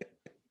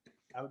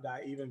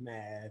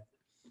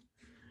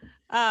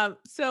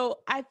 So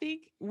I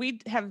think we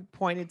have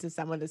pointed to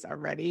some of this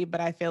already,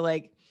 but I feel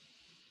like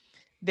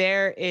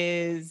there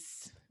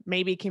is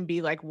maybe can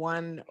be like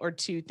 1 or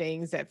 2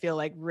 things that feel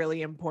like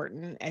really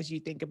important as you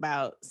think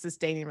about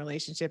sustaining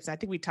relationships. I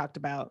think we talked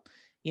about,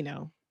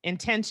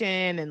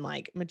 intention and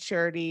like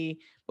maturity,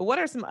 but what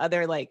are some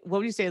other, like, what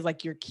would you say is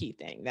like your key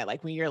thing that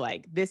like when you're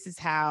like, this is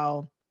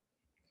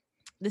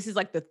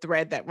like the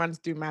thread that runs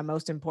through my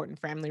most important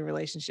family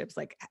relationships,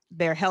 like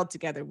they're held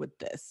together with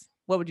this.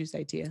 What would you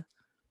say, Tia?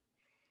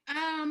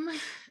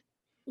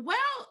 Well,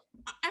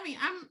 I mean,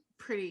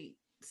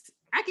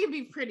 I can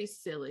be pretty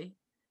silly,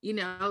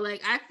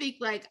 like I think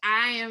like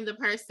I am the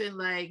person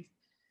like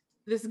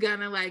this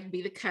gonna like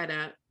be the cut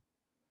up.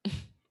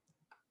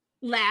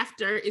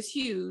 Laughter is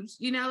huge,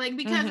 like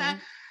because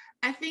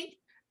I think,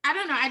 I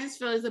don't know, I just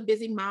feel as a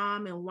busy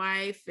mom and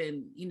wife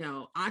and,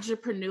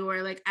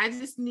 entrepreneur, like I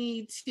just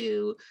need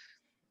to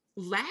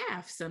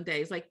laugh some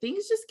days. Like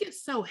things just get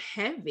so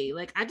heavy.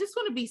 Like I just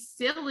want to be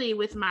silly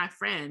with my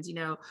friends.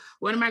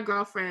 One of my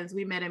girlfriends,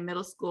 we met in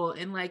middle school,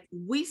 and like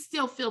we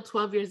still feel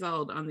 12 years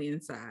old on the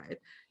inside.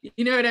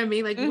 You know what I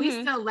mean? Like we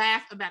still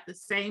laugh about the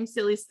same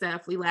silly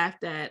stuff we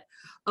laughed at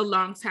a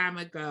long time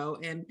ago.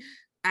 And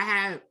I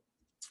had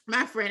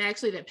my friend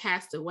actually that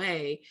passed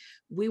away.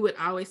 We would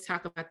always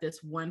talk about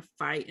this one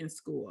fight in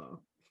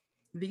school.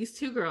 These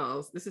 2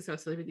 girls, this is so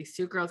silly, but these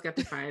 2 girls got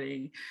to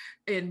fighting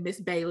in Miss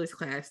Bailey's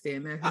class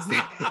then.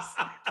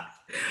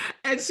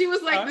 And she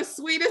was like the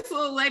sweetest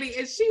little lady.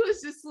 And she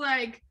was just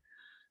like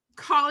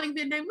calling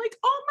their name, like,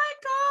 oh my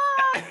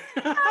God,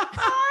 I'm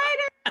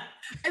fighting.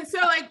 And so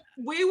like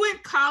we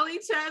would call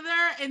each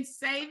other and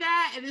say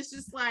that. And it's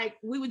just like,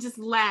 we would just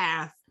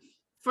laugh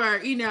for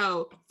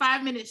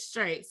 5 minutes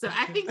straight. So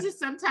I think just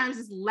sometimes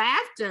it's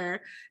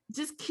laughter,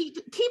 just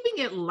keeping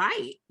it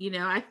light.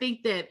 I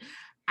think that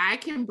I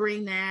can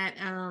bring that.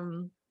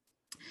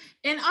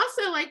 And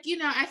also, like, you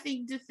know, I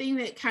think the thing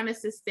that kind of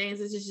sustains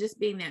us is just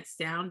being that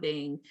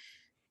sounding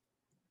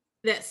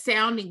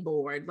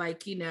board,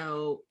 like, you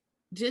know,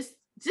 just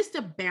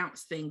to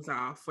bounce things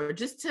off, or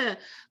just to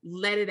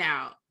let it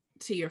out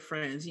to your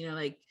friends, you know,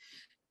 like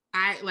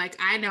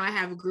I know I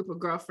have a group of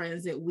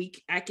girlfriends that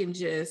I can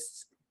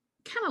just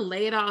kind of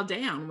lay it all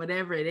down,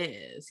 whatever it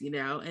is, you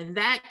know, and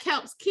that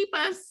helps keep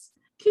us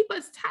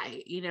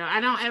tight. You know, I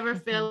don't ever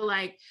feel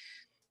like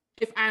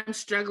if I'm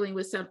struggling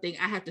with something,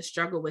 I have to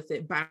struggle with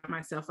it by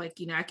myself.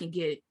 Like, you know, I can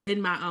get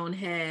in my own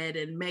head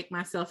and make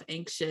myself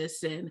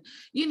anxious and,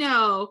 you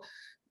know,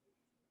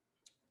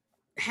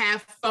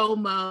 have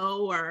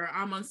FOMO, or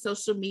I'm on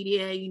social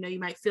media, you know, you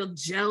might feel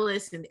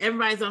jealous and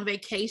everybody's on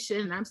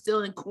vacation and I'm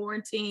still in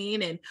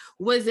quarantine, and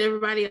what's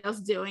everybody else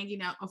doing, you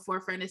know, for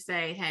a friend to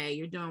say, hey,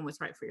 you're doing what's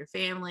right for your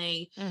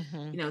family.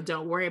 You know,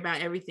 don't worry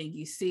about everything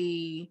you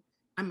see.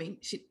 I mean,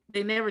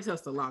 they never tell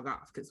us to log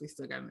off because we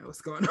still got to know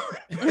what's going on.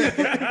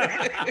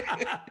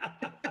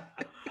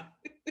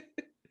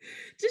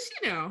 Just,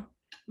 you know,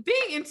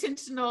 being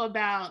intentional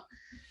about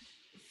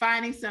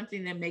finding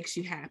something that makes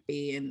you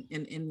happy, and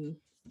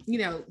you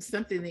know,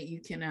 something that you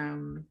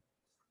can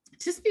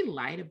just be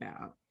light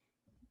about.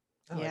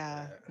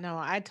 Yeah, no,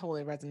 I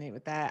totally resonate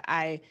with that.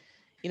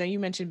 You know, you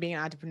mentioned being an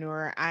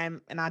entrepreneur.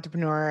 I'm an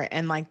entrepreneur,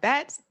 and like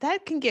that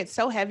can get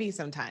so heavy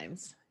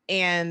sometimes.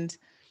 And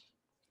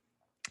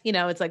you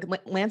know, it's like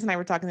Lance and I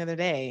were talking the other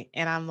day,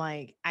 and I'm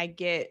like, I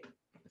get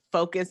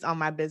focused on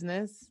my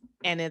business,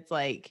 and it's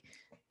like,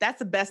 that's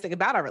the best thing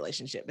about our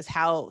relationship is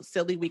how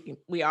silly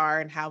we are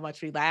and how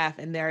much we laugh.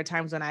 And there are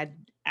times when I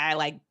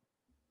like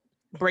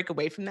break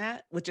away from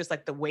that with just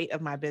like the weight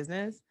of my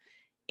business.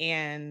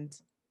 And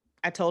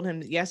I told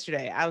him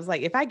yesterday, I was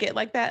like, if I get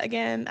like that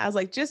again, I was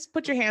like, just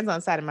put your hands on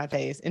the side of my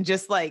face and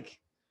just like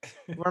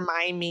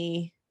remind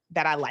me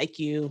that I like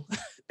you,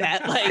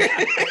 that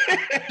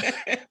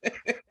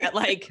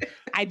like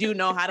I do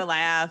know how to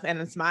laugh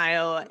and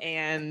smile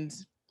and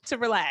to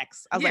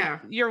relax. I was like,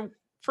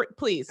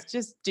 please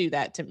just do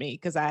that to me,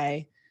 because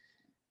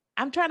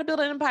I'm trying to build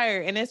an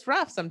empire and it's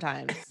rough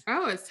sometimes.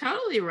 Oh, it's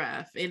totally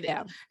rough. And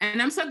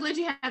I'm so glad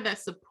you have that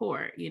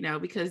support, you know,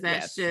 because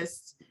that's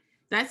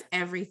that's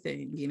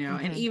everything, you know.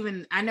 And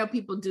even I know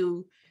people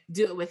do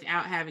it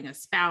without having a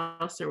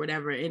spouse or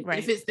whatever. And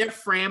if it's their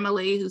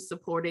family who's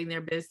supporting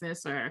their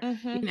business, or,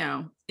 you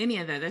know, any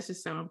of that, that's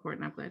just so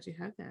important. I'm glad you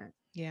have that.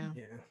 Yeah.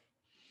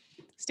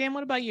 Stan,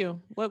 what about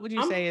you? What would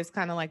you say is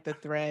kind of like the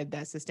thread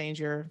that sustains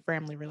your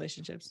family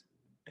relationships?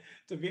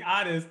 To be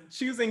honest,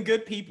 choosing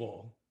good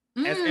people,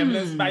 as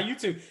evidenced by you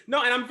two.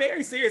 No, and I'm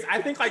very serious.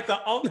 I think like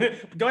go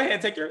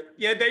ahead,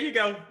 there you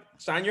go.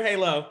 Shine your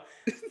halo.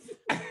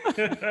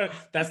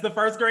 That's the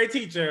first grade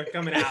teacher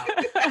coming out.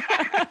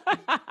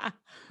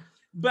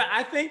 But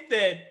I think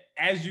that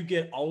as you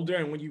get older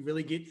and when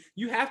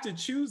you have to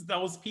choose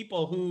those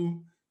people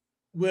who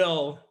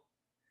will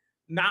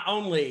not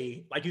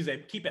only, like you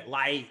said, keep it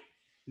light,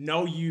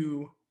 know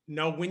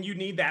when you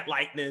need that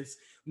lightness,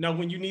 know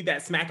when you need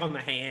that smack on the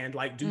hand,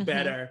 like do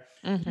better.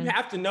 You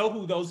have to know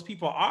who those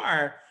people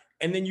are,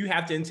 and then you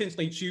have to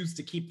intentionally choose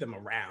to keep them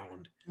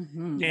around.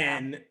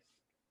 And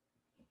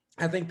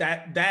I think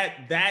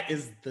that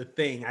is the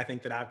thing. I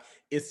think that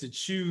is to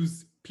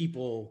choose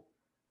people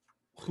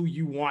who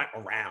you want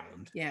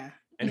around.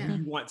 And who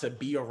you want to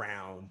be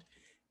around.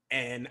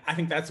 And I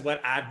think that's what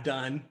I've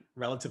done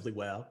relatively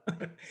well.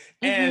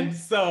 And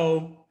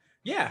so,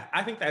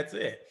 I think that's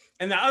it.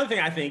 And the other thing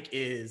I think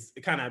is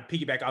kind of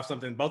piggyback off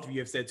something both of you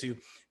have said too,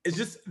 is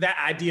just that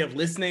idea of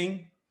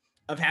listening,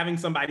 of having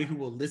somebody who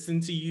will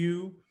listen to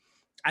you.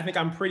 I think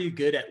I'm pretty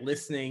good at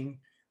listening,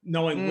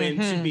 knowing when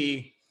to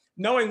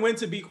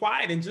be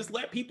quiet and just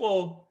let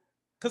people,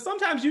 because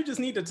sometimes you just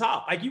need to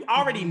talk. Like you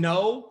already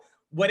know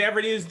whatever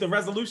it is the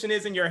resolution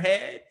is in your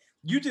head.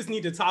 You just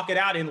need to talk it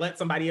out and let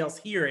somebody else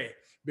hear it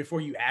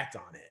before you act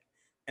on it.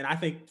 And I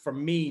think for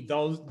me,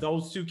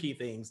 those two key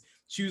things,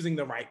 choosing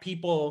the right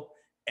people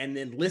and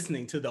then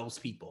listening to those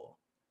people.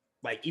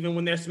 Like even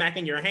when they're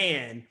smacking your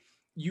hand,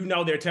 you know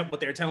what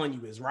they're telling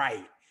you is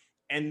right.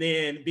 And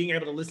then being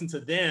able to listen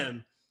to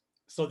them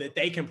so that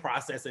they can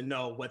process and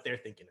know what they're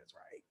thinking is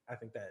right. I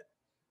think that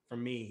for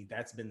me,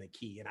 that's been the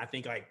key. And I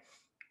think like,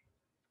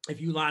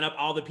 if you line up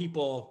all the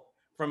people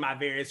from my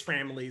various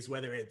families,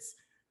 whether it's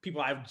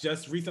people I've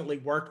just recently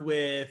worked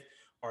with,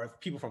 or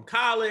people from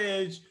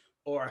college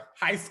or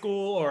high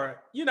school,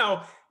 or, you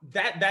know,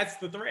 that's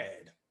the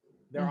thread.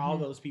 There are all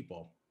those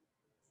people.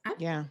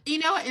 You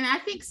know, and I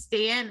think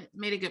Stan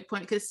made a good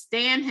point, because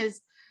Stan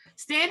has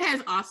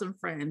awesome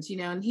friends, you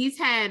know, and he's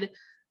had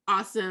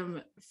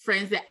awesome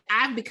friends that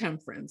I've become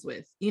friends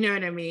with, you know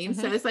what I mean?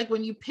 So it's like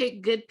when you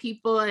pick good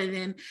people, and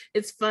then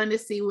it's fun to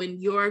see when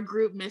your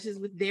group meshes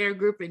with their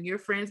group and your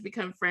friends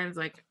become friends.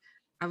 Like,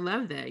 I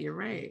love that. You're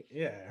right.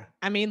 Yeah.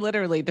 I mean,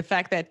 literally the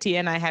fact that Tia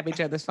and I have each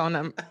other's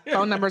phone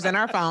numbers in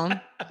our phone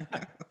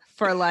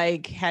for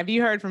like, have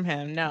you heard from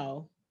him?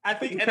 No. I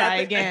think try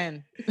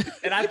again.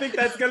 And I think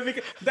that's gonna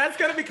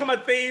become a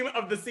theme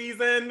of the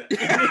season. You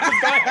need to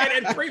go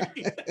ahead and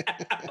preview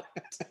that out.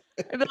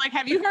 I'd be like,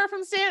 have you heard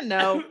from Stan?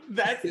 No.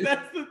 That's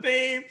the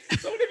thing.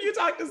 So what if you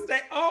talk to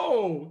Stan?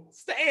 Oh,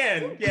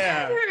 Stan.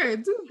 Yeah.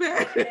 Do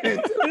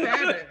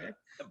better.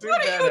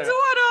 What are you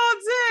doing all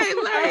day?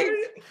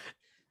 Like,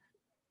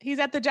 he's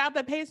at the job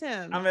that pays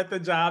him. I'm at the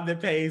job that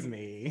pays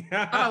me.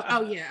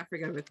 oh yeah, I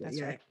forgot about that.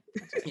 That's right.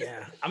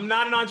 Yeah, I'm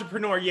not an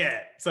entrepreneur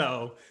yet,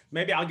 so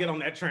maybe I'll get on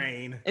that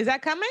train. Is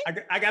that coming?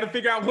 I got to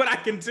figure out what I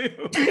can do.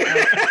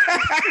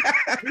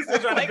 We still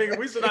trying to figure.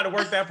 We still got to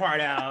work that part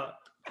out.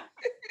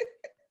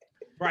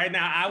 Right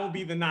now, I will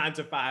be the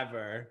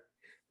 9-to-5er.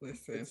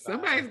 Listen,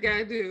 somebody's got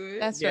to do it.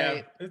 That's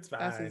right. It's fine.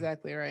 That's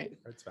exactly right.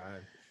 It's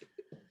fine.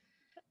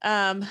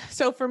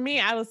 So for me,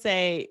 I would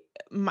say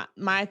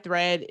my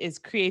thread is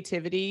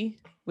creativity,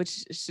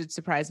 which should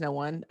surprise no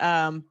one.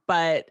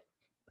 But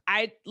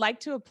I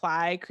like to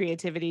apply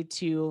creativity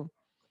to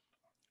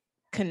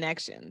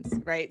connections,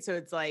 right? So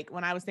it's like,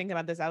 when I was thinking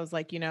about this, I was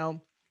like,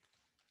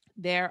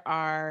 there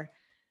are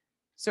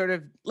sort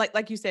of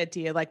like you said,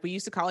 Tia, like we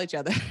used to call each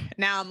other.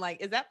 Now I'm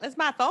like, is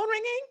my phone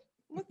ringing?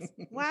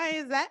 Why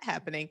is that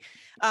happening?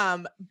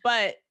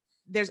 But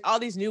there's all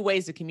these new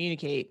ways to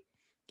communicate.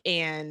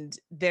 And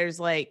there's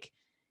like,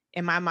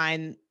 in my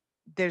mind,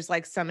 there's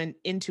like some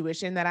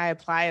intuition that I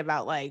apply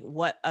about like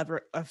what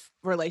a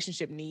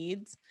relationship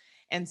needs.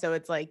 And so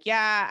it's like,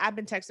 yeah, I've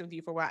been texting with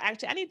you for a while.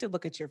 Actually, I need to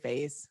look at your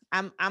face.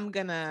 I'm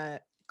gonna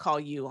call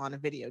you on a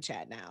video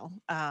chat now.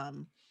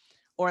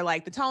 Or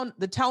like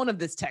the tone of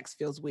this text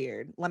feels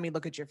weird. Let me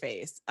look at your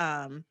face.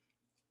 And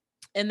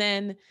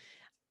then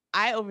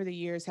I, over the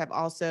years, have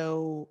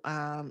also,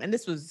 and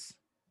this was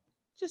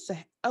just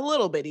a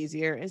little bit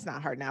easier. It's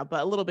not hard now,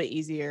 but a little bit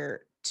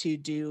easier to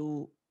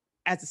do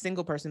as a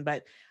single person.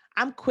 But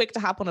I'm quick to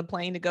hop on a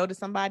plane to go to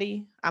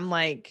somebody. I'm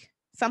like,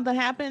 something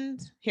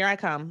happened, here I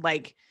come.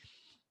 Like,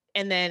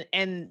 and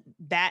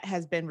that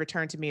has been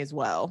returned to me as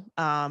well,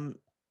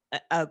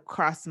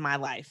 across my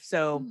life.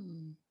 So,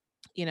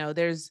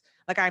 there's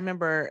like, I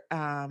remember,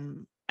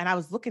 and I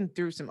was looking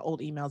through some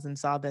old emails and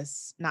saw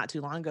this not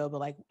too long ago, but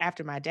like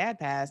after my dad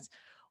passed,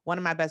 one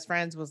of my best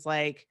friends was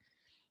like,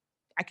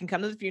 I can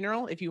come to the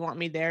funeral if you want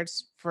me there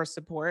for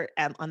support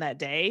on that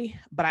day,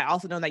 but I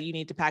also know that you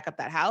need to pack up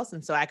that house.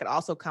 And so I could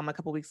also come a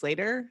couple weeks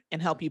later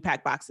and help you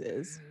pack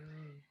boxes.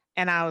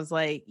 And I was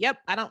like, yep,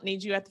 I don't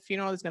need you at the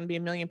funeral. There's going to be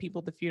 1 million people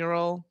at the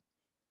funeral.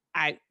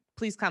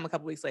 Please come a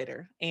couple weeks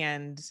later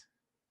and,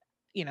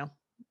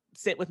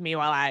 sit with me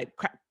while I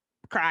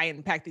cry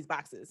and pack these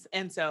boxes.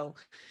 And so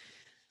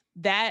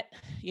that,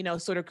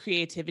 sort of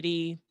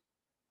creativity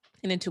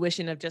and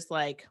intuition of just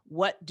like,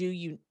 what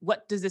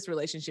does this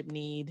relationship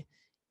need?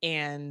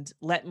 And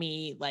let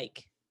me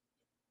like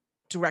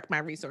direct my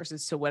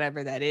resources to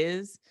whatever that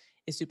is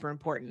super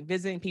important.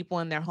 Visiting people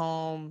in their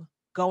home,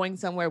 going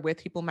somewhere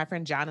with people. My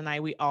friend John and I,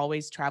 we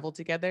always travel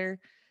together.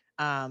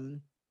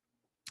 And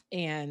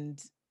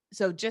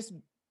so just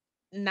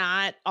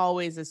not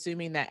always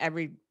assuming that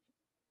every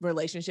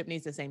relationship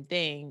needs the same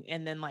thing.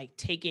 And then like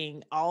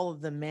taking all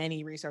of the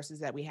many resources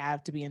that we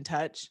have to be in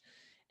touch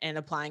and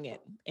applying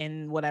it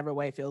in whatever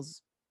way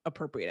feels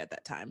appropriate at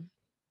that time.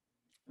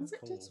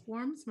 It just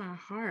warms my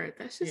heart.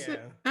 That's just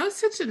that was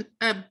such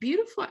a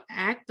beautiful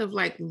act of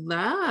like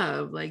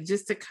love, like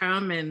just to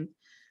come and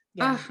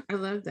I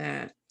love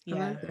that. I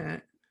love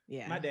that.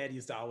 Yeah. My dad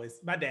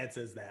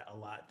says that a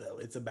lot though.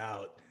 It's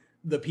about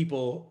the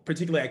people,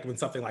 particularly like when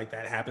something like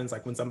that happens,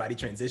 like when somebody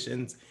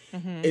transitions,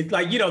 it's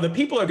like, the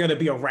people are going to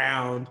be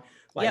around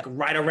like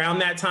right around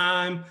that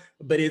time,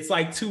 but it's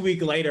like 2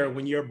 weeks later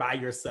when you're by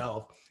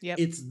yourself,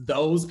 it's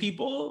those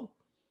people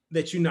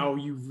that,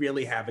 you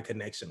really have a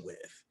connection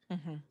with.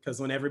 Because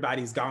when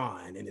everybody's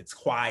gone and it's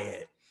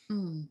quiet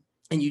and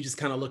you just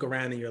kind of look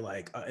around and you're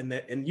like,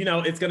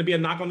 it's going to be a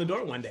knock on the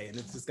door one day. And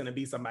it's just going to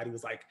be somebody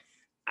who's like,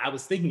 I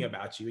was thinking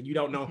about you. And you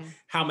don't know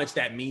how much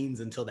that means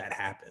until that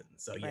happens.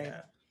 So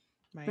yeah.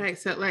 Right.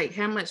 So like,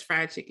 how much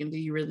fried chicken do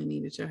you really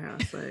need at your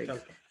house? Like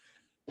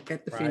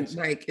at the food,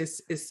 like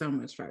it's so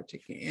much fried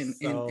chicken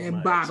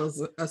and bottles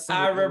of soda.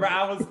 I remember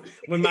I was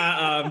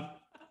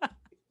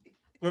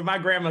when my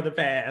grandmother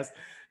passed,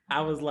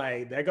 I was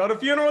like, there go the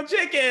funeral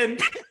chicken.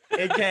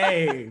 It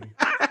came.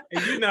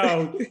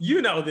 And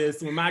you know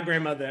this when my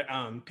grandmother,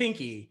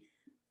 Pinky,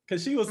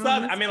 because she was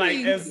Southern. I mean, like,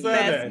 it's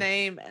Southern. Best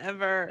name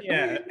ever.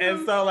 Yeah.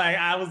 And so like,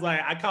 I was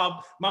like, I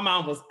called, my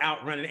mom was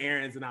out running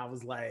errands and I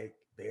was like,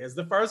 there's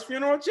the first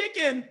funeral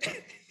chicken.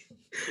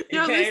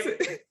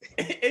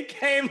 It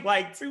came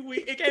like 2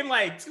 weeks. It came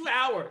like 2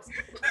 hours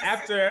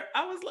after.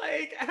 I was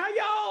like, how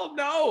y'all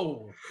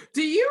know?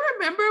 Do you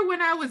remember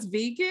when I was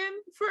vegan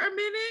for a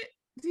minute?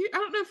 I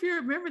don't know if you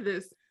remember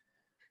this.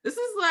 This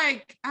is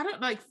like,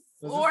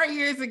 4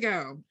 years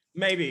ago.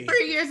 Maybe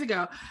 3 years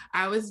ago.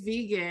 I was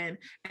vegan.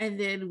 And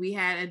then we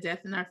had a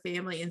death in our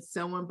family and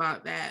someone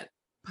bought that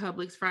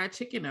Publix fried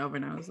chicken over.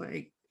 And I was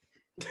like,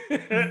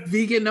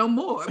 vegan no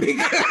more.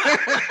 Because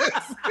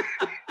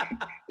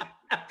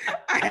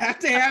I have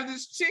to have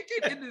this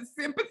chicken and this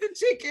sympathy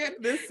chicken.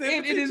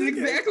 And it is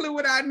exactly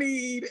what I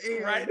need.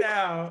 Right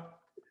now.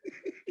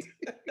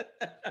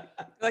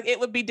 Like, it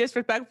would be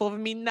disrespectful for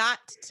me not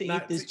to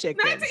eat this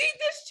chicken. Not to eat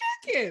this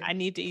chicken. I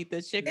need to eat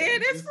this chicken.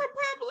 And it's from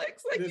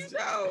Publix, like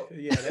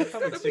Yeah, that's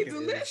gonna be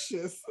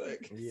delicious.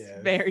 Like,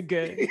 yeah, very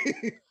good.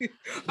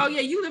 Oh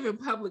yeah, you live in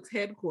Publix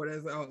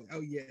headquarters. Oh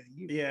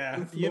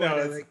yeah,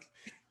 Florida, like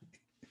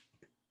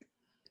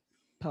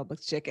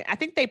Publix chicken. I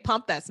think they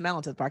pump that smell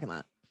into the parking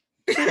lot.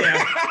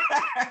 Yeah.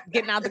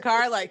 Getting out the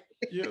car, like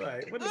you're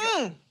like, what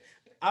is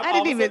I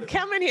didn't even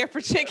come in here for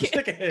chicken.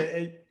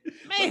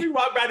 Let me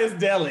walk by this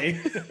deli.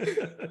 Why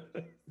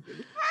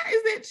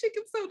is that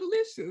chicken so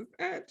delicious?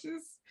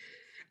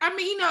 I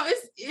mean,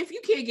 it's if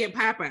you can't get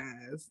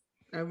Popeyes,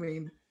 I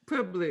mean,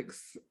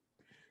 Publix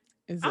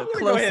is a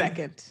close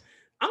second.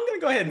 I'm gonna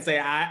go ahead and say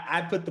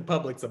I put the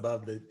Publix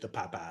above the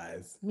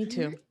Popeyes. Me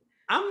too.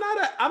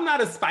 I'm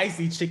not a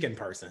spicy chicken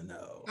person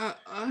though.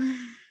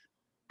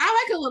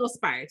 I like a little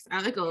spice.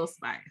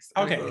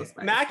 Okay,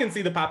 now I can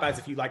see the Popeyes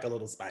if you like a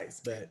little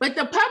spice, but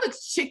the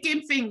Publix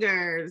chicken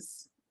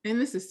fingers, and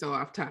this is so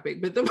off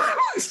topic, but the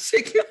Publix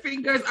chicken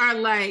fingers are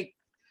like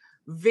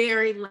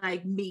very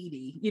like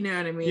meaty. You know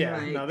what I mean? Yeah,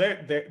 like, no,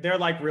 they're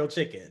like real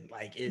chicken.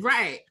 Like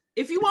right.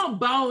 If you want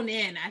bone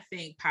in, I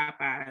think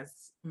Popeyes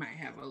might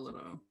have a leg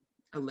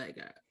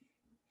up.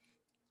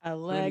 A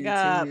leg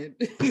up.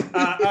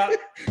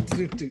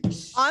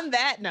 On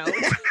that note.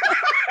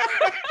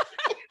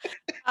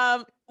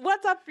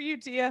 What's up for you,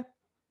 Tia?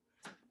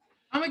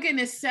 Oh my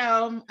goodness.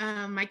 So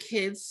my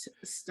kids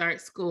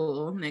start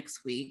school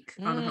next week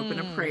on a hope and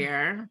a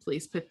prayer.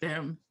 Please put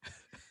them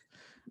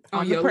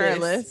on the prayer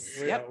list.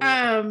 Yep.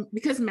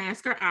 Because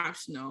masks are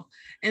optional.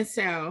 And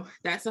so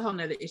that's a whole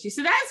nother issue.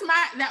 So that's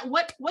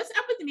what's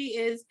up with me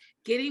is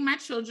getting my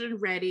children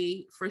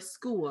ready for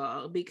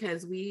school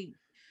because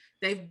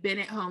they've been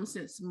at home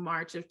since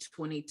March of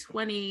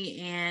 2020.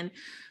 And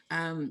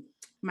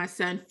my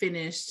son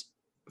finished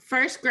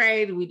first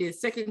grade. We did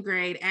second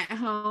grade at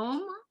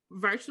home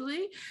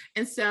virtually.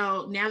 And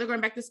so now they're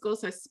going back to school.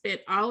 So I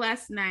spent all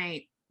last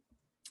night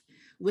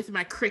with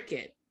my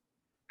Cricut.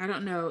 I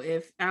don't know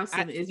if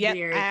Alison is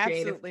very I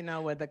creative. absolutely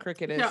know what the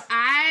Cricut is. So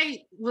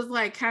I was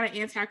like kind of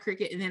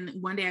anti-Cricut. And then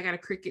one day I got a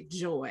Cricut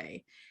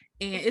Joy.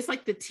 And it's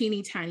like the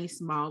teeny tiny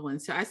small one.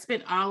 So I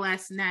spent all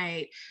last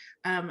night.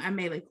 I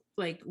made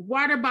like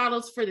water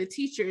bottles for the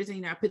teachers,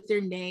 and I put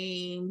their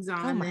names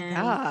on them. Oh my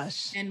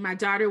gosh. And my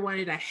daughter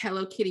wanted a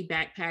Hello Kitty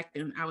backpack,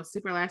 and I was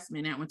super last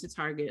minute. I went to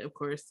Target, of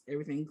course,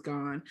 everything's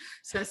gone.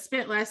 So I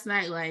spent last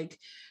night like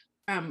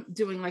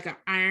doing like an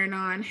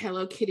iron-on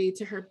Hello Kitty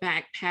to her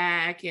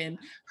backpack and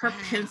her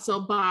pencil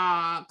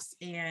box,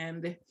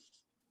 and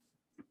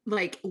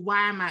like,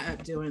 why am I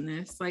up doing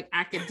this? Like,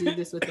 I could do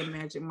this with a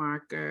magic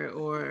marker,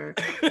 or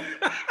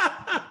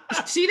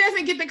she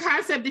doesn't get the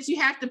concept that you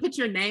have to put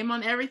your name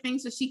on everything.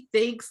 So she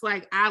thinks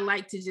like I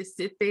like to just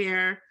sit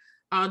there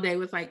all day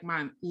with like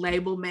my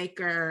label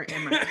maker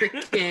and my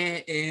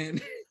Cricut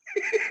and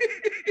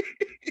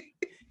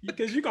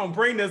because you're gonna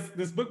bring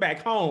this book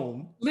back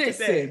home.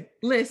 Listen,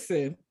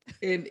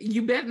 and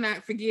you better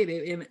not forget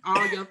it in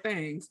all your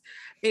things.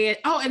 And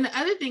the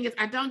other thing is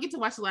I don't get to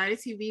watch a lot of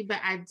TV, but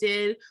I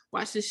did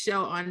watch a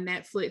show on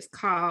Netflix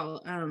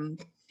called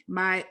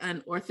My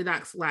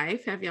Unorthodox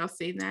Life. Have y'all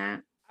seen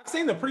that? I've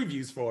seen the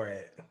previews for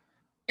it.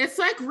 It's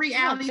like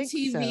reality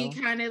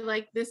TV, kind of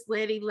like this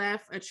lady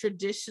left a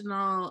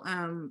traditional,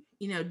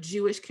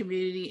 Jewish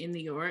community in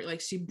New York.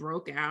 Like she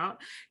broke out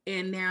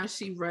and now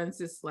she runs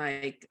this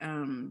like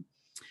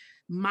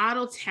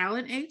model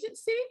talent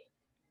agency,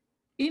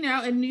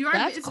 in New York.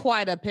 That's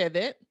quite a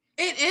pivot.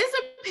 It is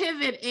a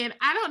pivot. And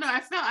I don't know,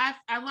 I felt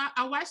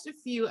I watched a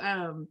few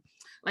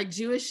like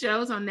Jewish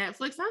shows on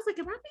Netflix. I was like,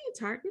 am I being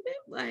targeted?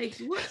 Like,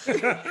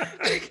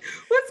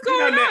 what's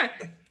going on?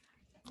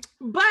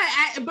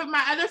 But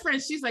my other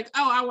friend, she's like,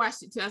 oh, I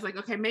watched it too. I was like,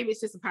 okay, maybe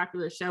it's just a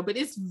popular show, but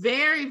it's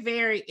very,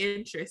 very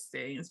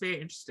interesting. It's very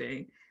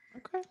interesting.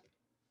 Okay.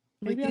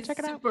 Maybe I'll check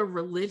it out. Super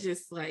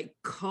religious, like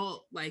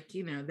cult, like,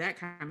 that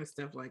kind of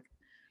stuff, like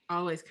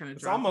always kind of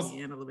draws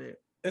me in a little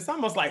bit. It's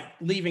almost like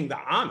leaving the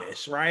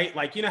Amish, right?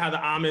 Like, how the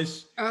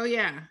Amish, oh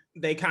yeah,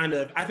 they kind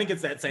of, I think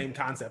it's that same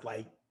concept.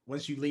 Like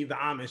once you leave the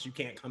Amish, you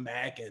can't come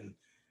back and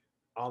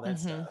all that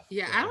stuff.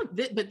 Yeah,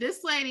 but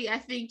this lady, I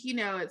think,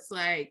 it's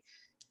like,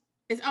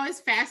 it's always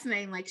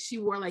fascinating. Like she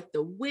wore like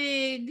the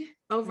wig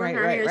over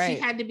her hair. Right.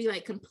 She had to be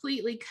like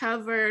completely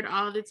covered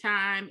all the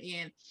time.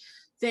 And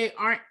they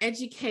aren't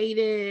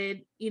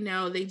educated,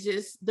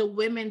 the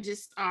women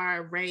just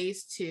are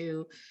raised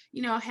to,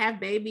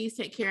 have babies,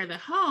 take care of the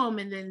home.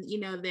 And then,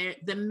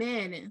 the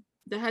men,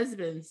 the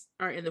husbands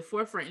are in the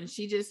forefront. And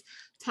she just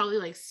totally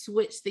like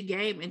switched the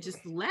game and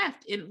just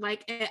left. And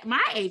like at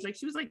my age, like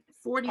she was like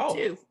 42.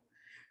 Oh.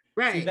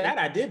 Right. See, that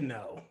I didn't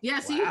know. Yeah.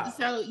 So you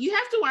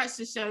have to watch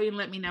the show and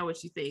let me know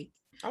what you think.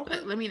 Okay.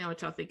 But let me know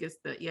what y'all think.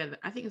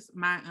 I think it's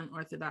My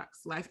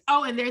Unorthodox Life.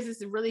 Oh, and there's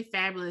this really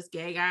fabulous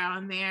gay guy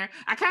on there.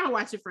 I kind of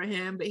watch it for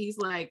him, but he's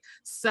like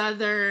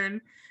Southern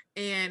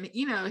and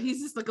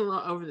he's just like a little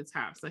over the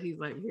top. So he's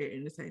like very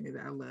entertaining.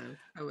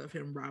 I love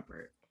him,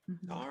 Robert.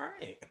 Mm-hmm. All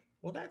right.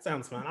 Well, that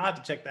sounds fun. I'll have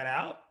to check that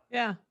out.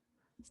 Yeah.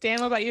 Stan,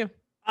 what about you?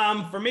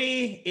 For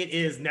me, it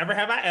is Never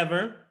Have I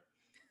Ever.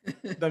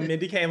 The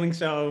Mindy Kaling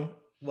show.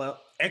 Well,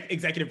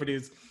 executive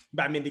produced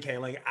by Mindy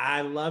Kaling.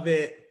 I love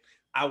it.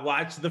 I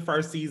watched the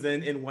first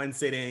season in one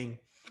sitting.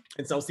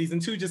 And so season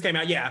 2 just came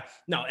out. Yeah,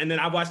 no. And then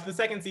I watched the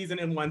second season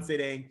in one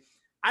sitting.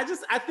 I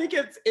think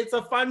it's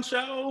a fun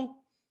show.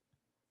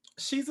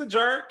 She's a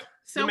jerk.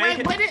 So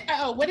wait,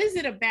 what is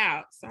it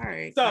about?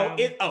 Sorry. So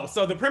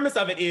so the premise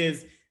of it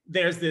is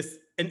there's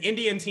an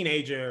Indian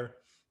teenager,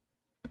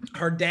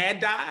 her dad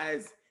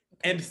dies.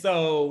 And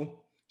so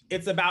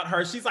it's about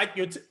her. She's like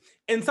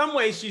in some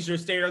ways, she's your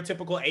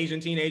stereotypical Asian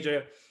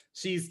teenager.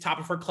 She's top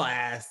of her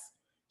class.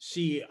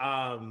 She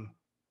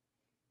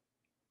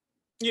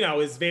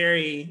is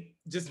very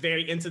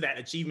into that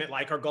achievement.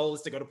 Like her goal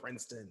is to go to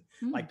Princeton.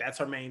 Like that's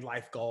her main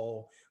life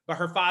goal. But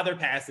her father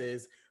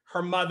passes.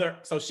 Her mother,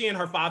 so she and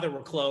her father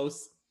were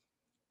close.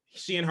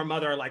 She and her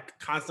mother are like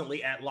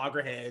constantly at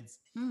loggerheads.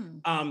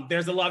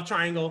 There's a love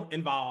triangle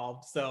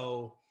involved.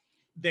 So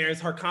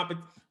there's her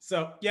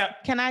so yeah.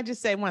 Can I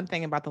just say one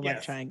thing about the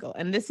love triangle?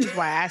 And this is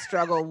why I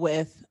struggle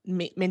with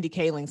Mindy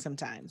Kaling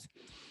sometimes.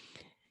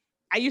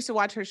 I used to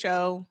watch her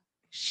show.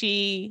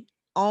 She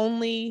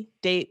only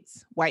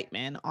dates white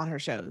men on her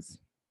shows.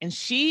 And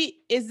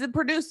she is the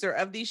producer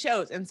of these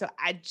shows. And so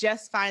I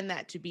just find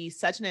that to be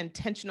such an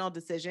intentional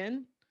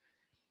decision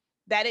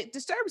that it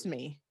disturbs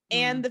me.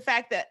 And the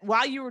fact that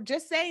while you were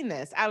just saying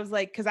this, I was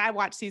like, because I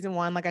watched season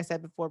 1, like I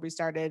said before we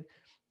started,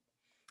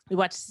 we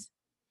watched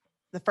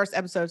the first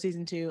episode of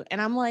season 2.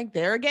 And I'm like,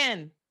 there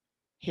again,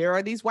 here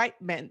are these white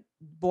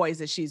boys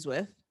that she's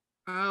with.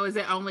 Oh, is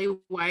it only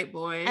white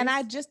boys? And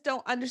I just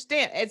don't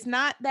understand. It's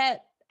not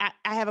that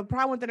I have a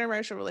problem with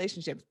interracial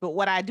relationships, but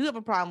what I do have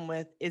a problem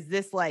with is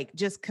this like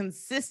just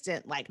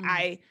consistent, like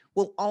I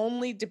will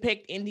only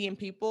depict Indian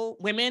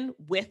women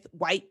with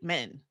white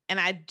men. And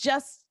I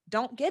just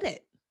don't get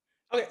it.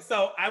 Okay,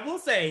 so I will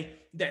say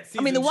that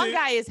the one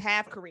guy is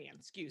half Korean,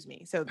 excuse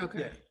me. So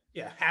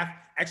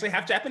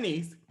half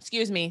Japanese.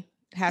 Excuse me,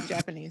 half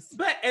Japanese.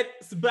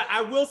 But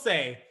I will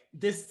say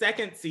this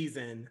second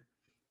season,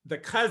 the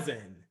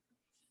cousin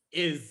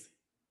is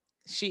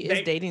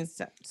dating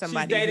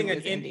somebody. She's dating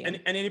an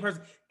Indian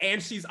person,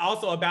 and she's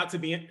also about to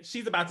be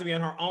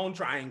in her own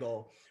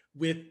triangle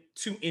with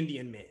 2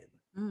 Indian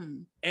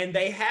men. And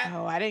they have.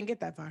 Oh, I didn't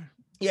get that far.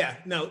 Yeah,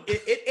 no,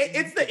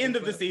 it's the end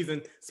of the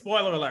season.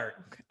 Spoiler alert.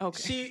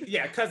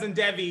 Okay. Cousin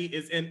Devi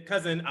is in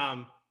cousin.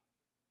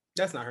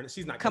 That's not her.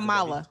 She's not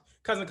Kamala.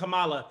 Cousin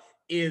Kamala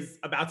is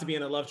about to be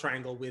in a love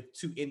triangle with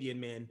 2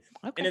 Indian men,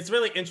 and it's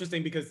really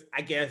interesting because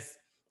I guess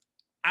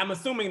I'm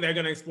assuming they're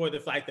going to explore the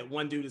fact that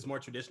one dude is more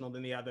traditional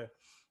than the other.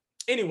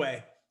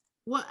 Anyway.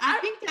 Well, I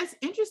think that's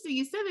interesting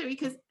you said that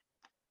because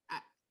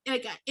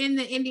like in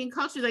the Indian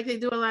culture, like they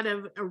do a lot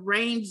of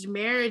arranged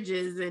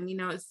marriages and,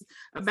 it's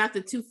about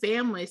the 2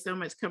 families so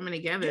much coming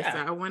together. Yeah. So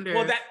I wonder.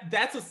 Well,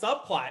 that's a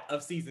subplot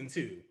of season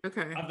 2.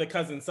 Okay. Of the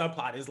cousin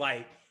subplot is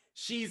like,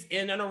 she's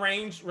in an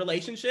arranged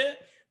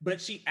relationship,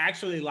 but she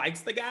actually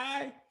likes the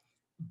guy,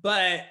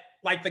 but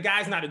like the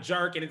guy's not a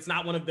jerk. And it's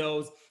not one of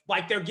those,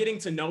 like they're getting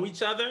to know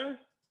each other.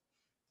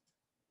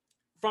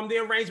 From the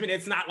arrangement,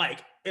 it's not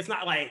like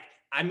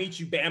I meet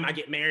you, bam, I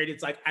get married.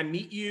 It's like I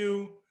meet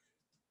you,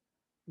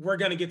 we're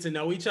gonna get to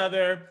know each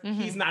other.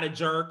 He's not a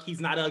jerk, he's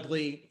not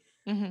ugly.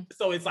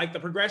 So it's like the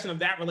progression of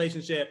that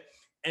relationship,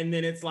 and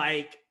then it's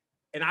like,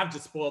 and I've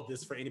just spoiled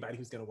this for anybody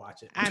who's gonna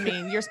watch it. I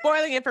mean, you're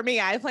spoiling it for me.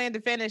 I plan to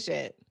finish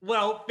it.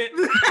 Well,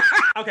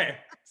 okay,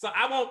 so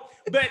I won't.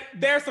 But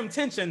there's some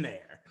tension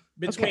there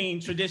between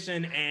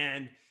tradition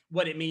and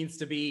what it means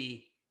to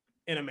be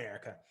in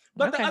America.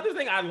 But the other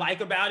thing I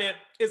like about it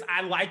is I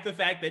like the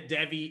fact that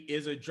Devi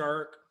is a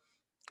jerk.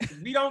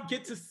 We don't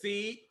get to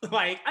see,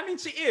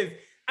 she is.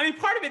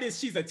 Part of it is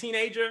she's a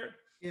teenager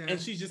and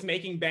she's just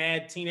making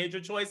bad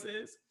teenager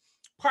choices.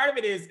 Part of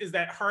it is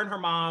that her and her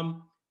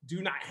mom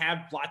do not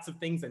have lots of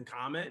things in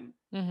common.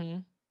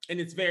 And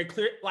it's very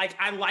clear. Like,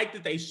 I like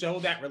that they show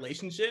that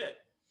relationship,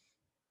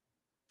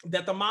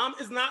 that the mom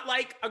is not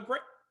like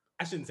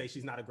I shouldn't say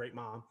she's not a great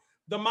mom.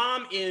 The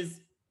mom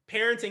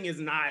parenting is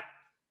not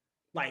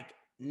like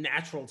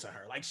natural to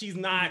her. Like she's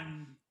not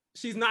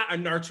a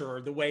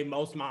nurturer the way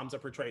most moms are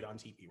portrayed on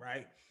TV,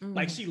 right?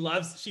 Like she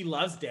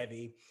loves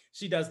Debbie.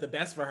 She does the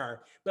best for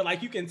her. But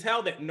like you can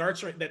tell that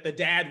the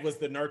dad was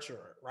the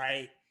nurturer,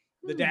 right?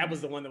 The dad was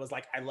the one that was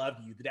like, I love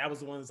you. The dad was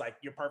the one that's like,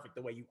 you're perfect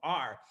the way you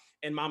are.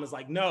 And mom is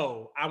like,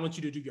 no, I want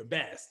you to do your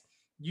best.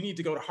 You need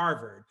to go to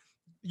Harvard.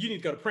 You need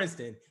to go to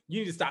Princeton. You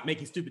need to stop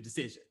making stupid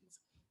decisions.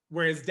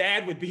 Whereas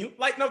dad would be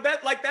like, no,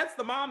 that's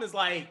the mom is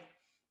like,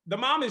 the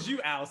mom is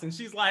you, Alison.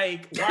 She's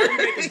like, why are you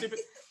making stupid?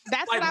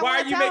 That's like, what I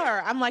want to tell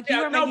her. I'm like, you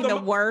are making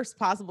the worst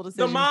possible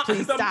decision.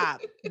 Please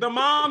stop. The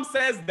mom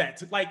says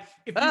that. Like,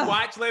 if you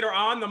watch later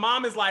on, the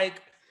mom is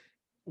like,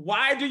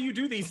 why do you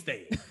do these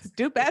things?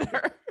 Do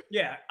better.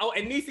 Yeah. Oh,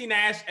 and Niecy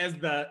Nash as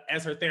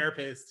her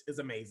therapist is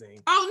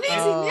amazing. Oh,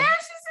 Niecy Nash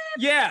is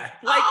in? Yeah.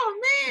 Like,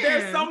 oh man.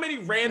 There's so many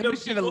random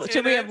people.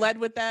 Should we have led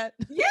with that?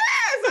 Yes,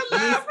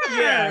 I love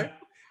her. Yeah.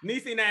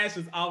 Niecy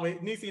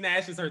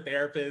Nash is her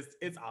therapist.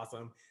 It's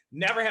awesome.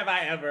 Never have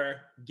I ever.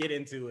 Get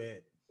into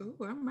it. Oh,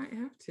 I might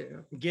have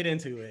to get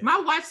into it. My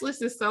watch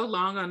list is so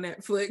long on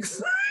Netflix.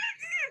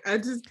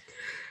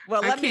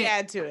 Let me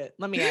add to it.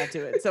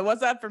 So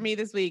what's up for me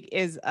this week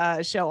is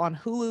a show on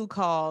Hulu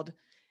called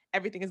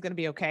Everything Is Gonna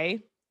Be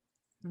Okay.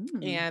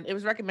 And it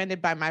was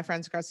recommended by my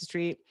friends across the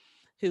street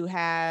who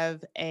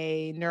have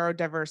a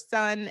neurodiverse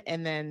son,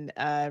 and then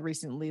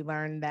recently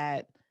learned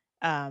that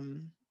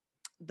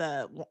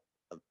the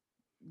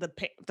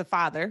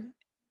father,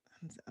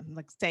 I'm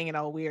like saying it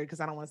all weird because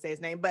I don't want to say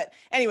his name, but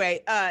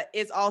anyway,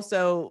 is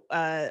also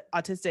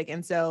autistic.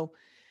 And so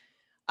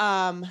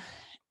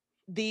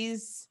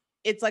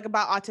it's like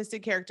about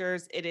autistic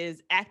characters. It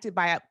is acted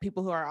by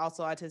people who are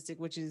also autistic,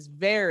 which is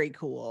very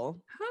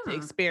cool to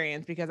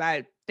experience, because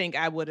I think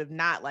I would have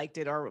not liked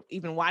it or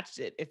even watched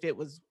it if it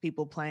was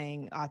people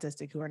playing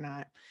autistic who are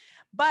not.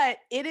 But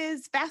it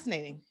is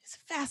fascinating. It's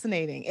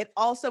fascinating. It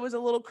also is a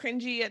little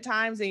cringy at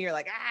times, and you're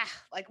like,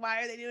 like,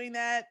 why are they doing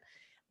that?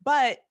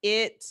 But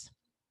it's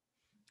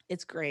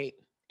great.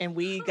 And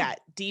we got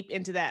deep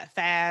into that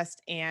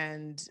fast.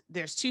 And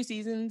there's 2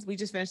 seasons. We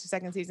just finished the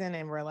 2nd season,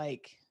 and we're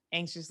like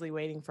anxiously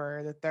waiting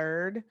for the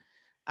 3rd.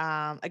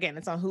 Again,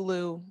 it's on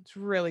Hulu. It's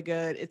really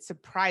good. It's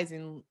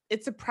surprising.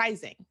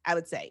 I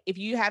would say, if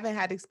you haven't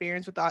had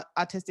experience with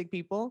autistic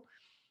people,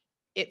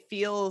 it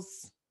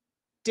feels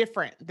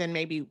different than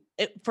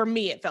for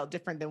me, it felt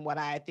different than what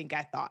I think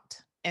I thought.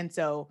 And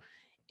so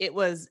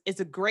it's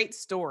a great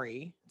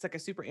story. It's like a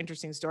super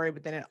interesting story,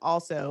 but then it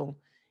also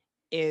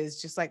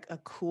is just like a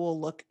cool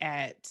look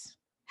at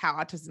how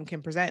autism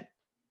can present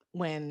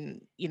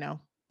when,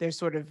 there's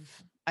sort of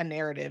a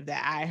narrative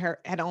that I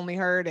had only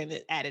heard, and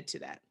it added to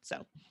that.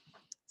 So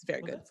it's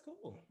very good. That's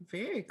cool.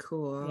 Very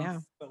cool. Yeah.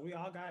 So we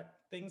all got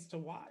things to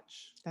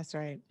watch. That's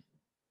right.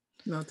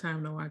 No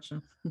time to watch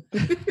them.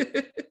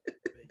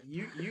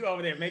 You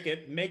over there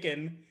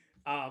making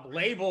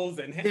labels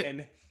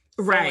and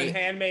right,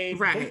 handmade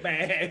book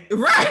bags.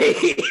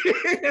 Right.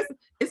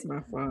 It's my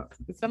fault.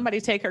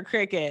 Somebody take her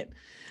cricket.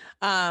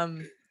 All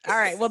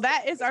right. Well,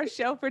 that is our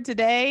show for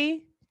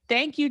today.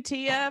 Thank you,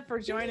 Tia,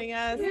 for joining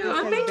us. Thank you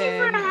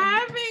for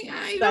having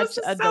us. Such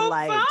a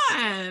delight.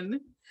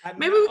 Fun.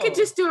 Maybe we could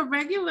just do a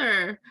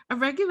regular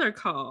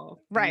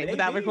call. Right. Maybe.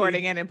 Without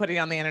recording it and putting it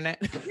on the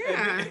internet.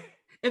 Yeah.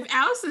 If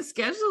Alison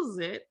schedules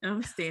it,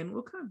 Stan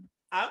will come.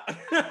 Oh,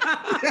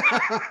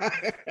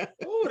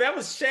 that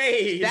was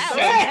shade.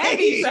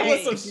 That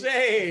was some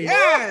shade.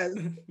 Yes.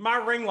 My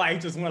ring light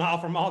just went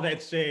off from all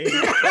that shade.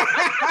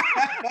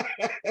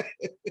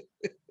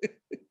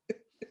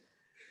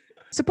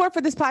 Support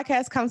for this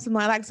podcast comes from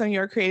Lilacs on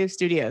Your Creative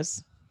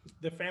Studios.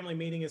 The Family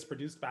Meeting is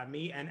produced by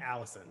me and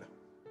Allison.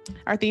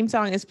 Our theme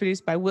song is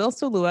produced by Will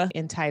Solua,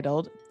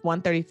 entitled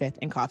 135th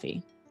and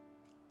Coffee.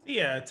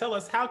 Yeah, tell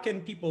us, how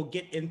can people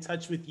get in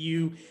touch with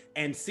you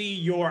and see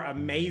your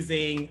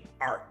amazing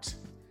art?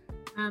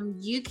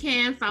 You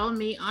can follow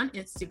me on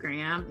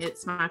Instagram.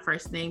 It's my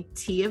first name,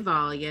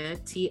 Tiavalya,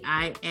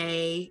 Tiavalya.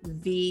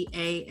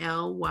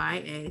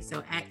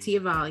 So at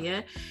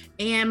Tiavalya.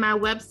 And my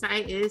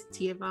website is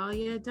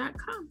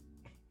tiavalya.com.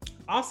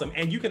 Awesome.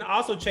 And you can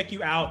also check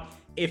you out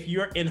if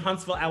you're in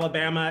Huntsville,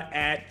 Alabama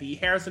at the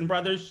Harrison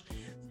Brothers.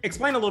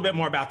 Explain a little bit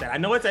more about that. I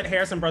know it's at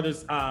Harrison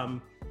Brothers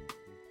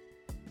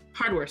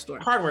hardware store.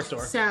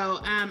 So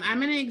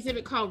I'm in an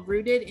exhibit called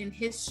Rooted in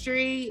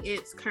History.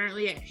 It's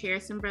currently at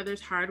Harrison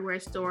Brothers Hardware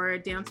Store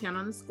downtown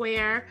on the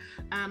square.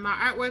 My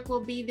artwork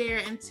will be there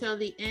until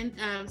the end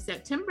of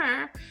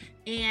September.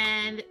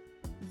 And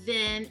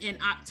then in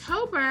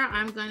October,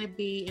 I'm going to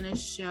be in a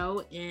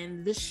show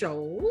in the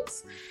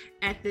Shoals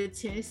at the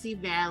Tennessee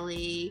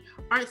Valley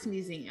Arts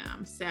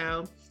Museum.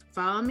 So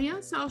follow me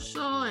on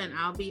social, and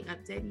I'll be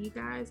updating you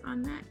guys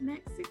on that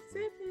next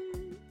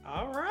exhibit.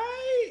 All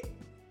right.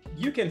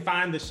 You can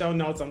find the show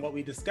notes on what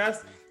we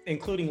discussed,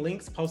 including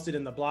links posted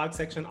in the blog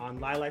section on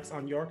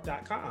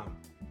lilacsonyork.com.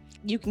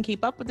 You can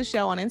keep up with the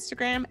show on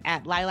Instagram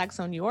at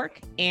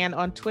lilacsonyork and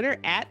on Twitter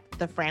at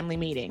the FRAMILY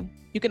Meeting.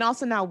 You can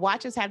also now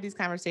watch us have these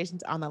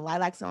conversations on the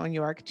Lilacs on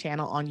York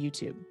channel on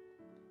YouTube.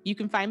 You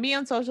can find me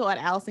on social at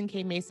Alison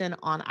K. Mason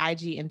on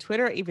IG and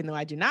Twitter, even though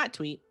I do not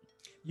tweet.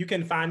 You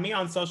can find me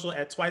on social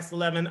at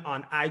Twice11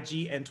 on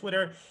IG and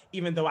Twitter,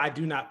 even though I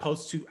do not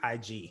post to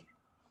IG.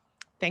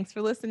 Thanks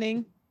for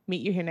listening.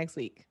 Meet you here next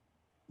week.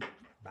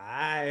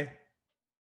 Bye.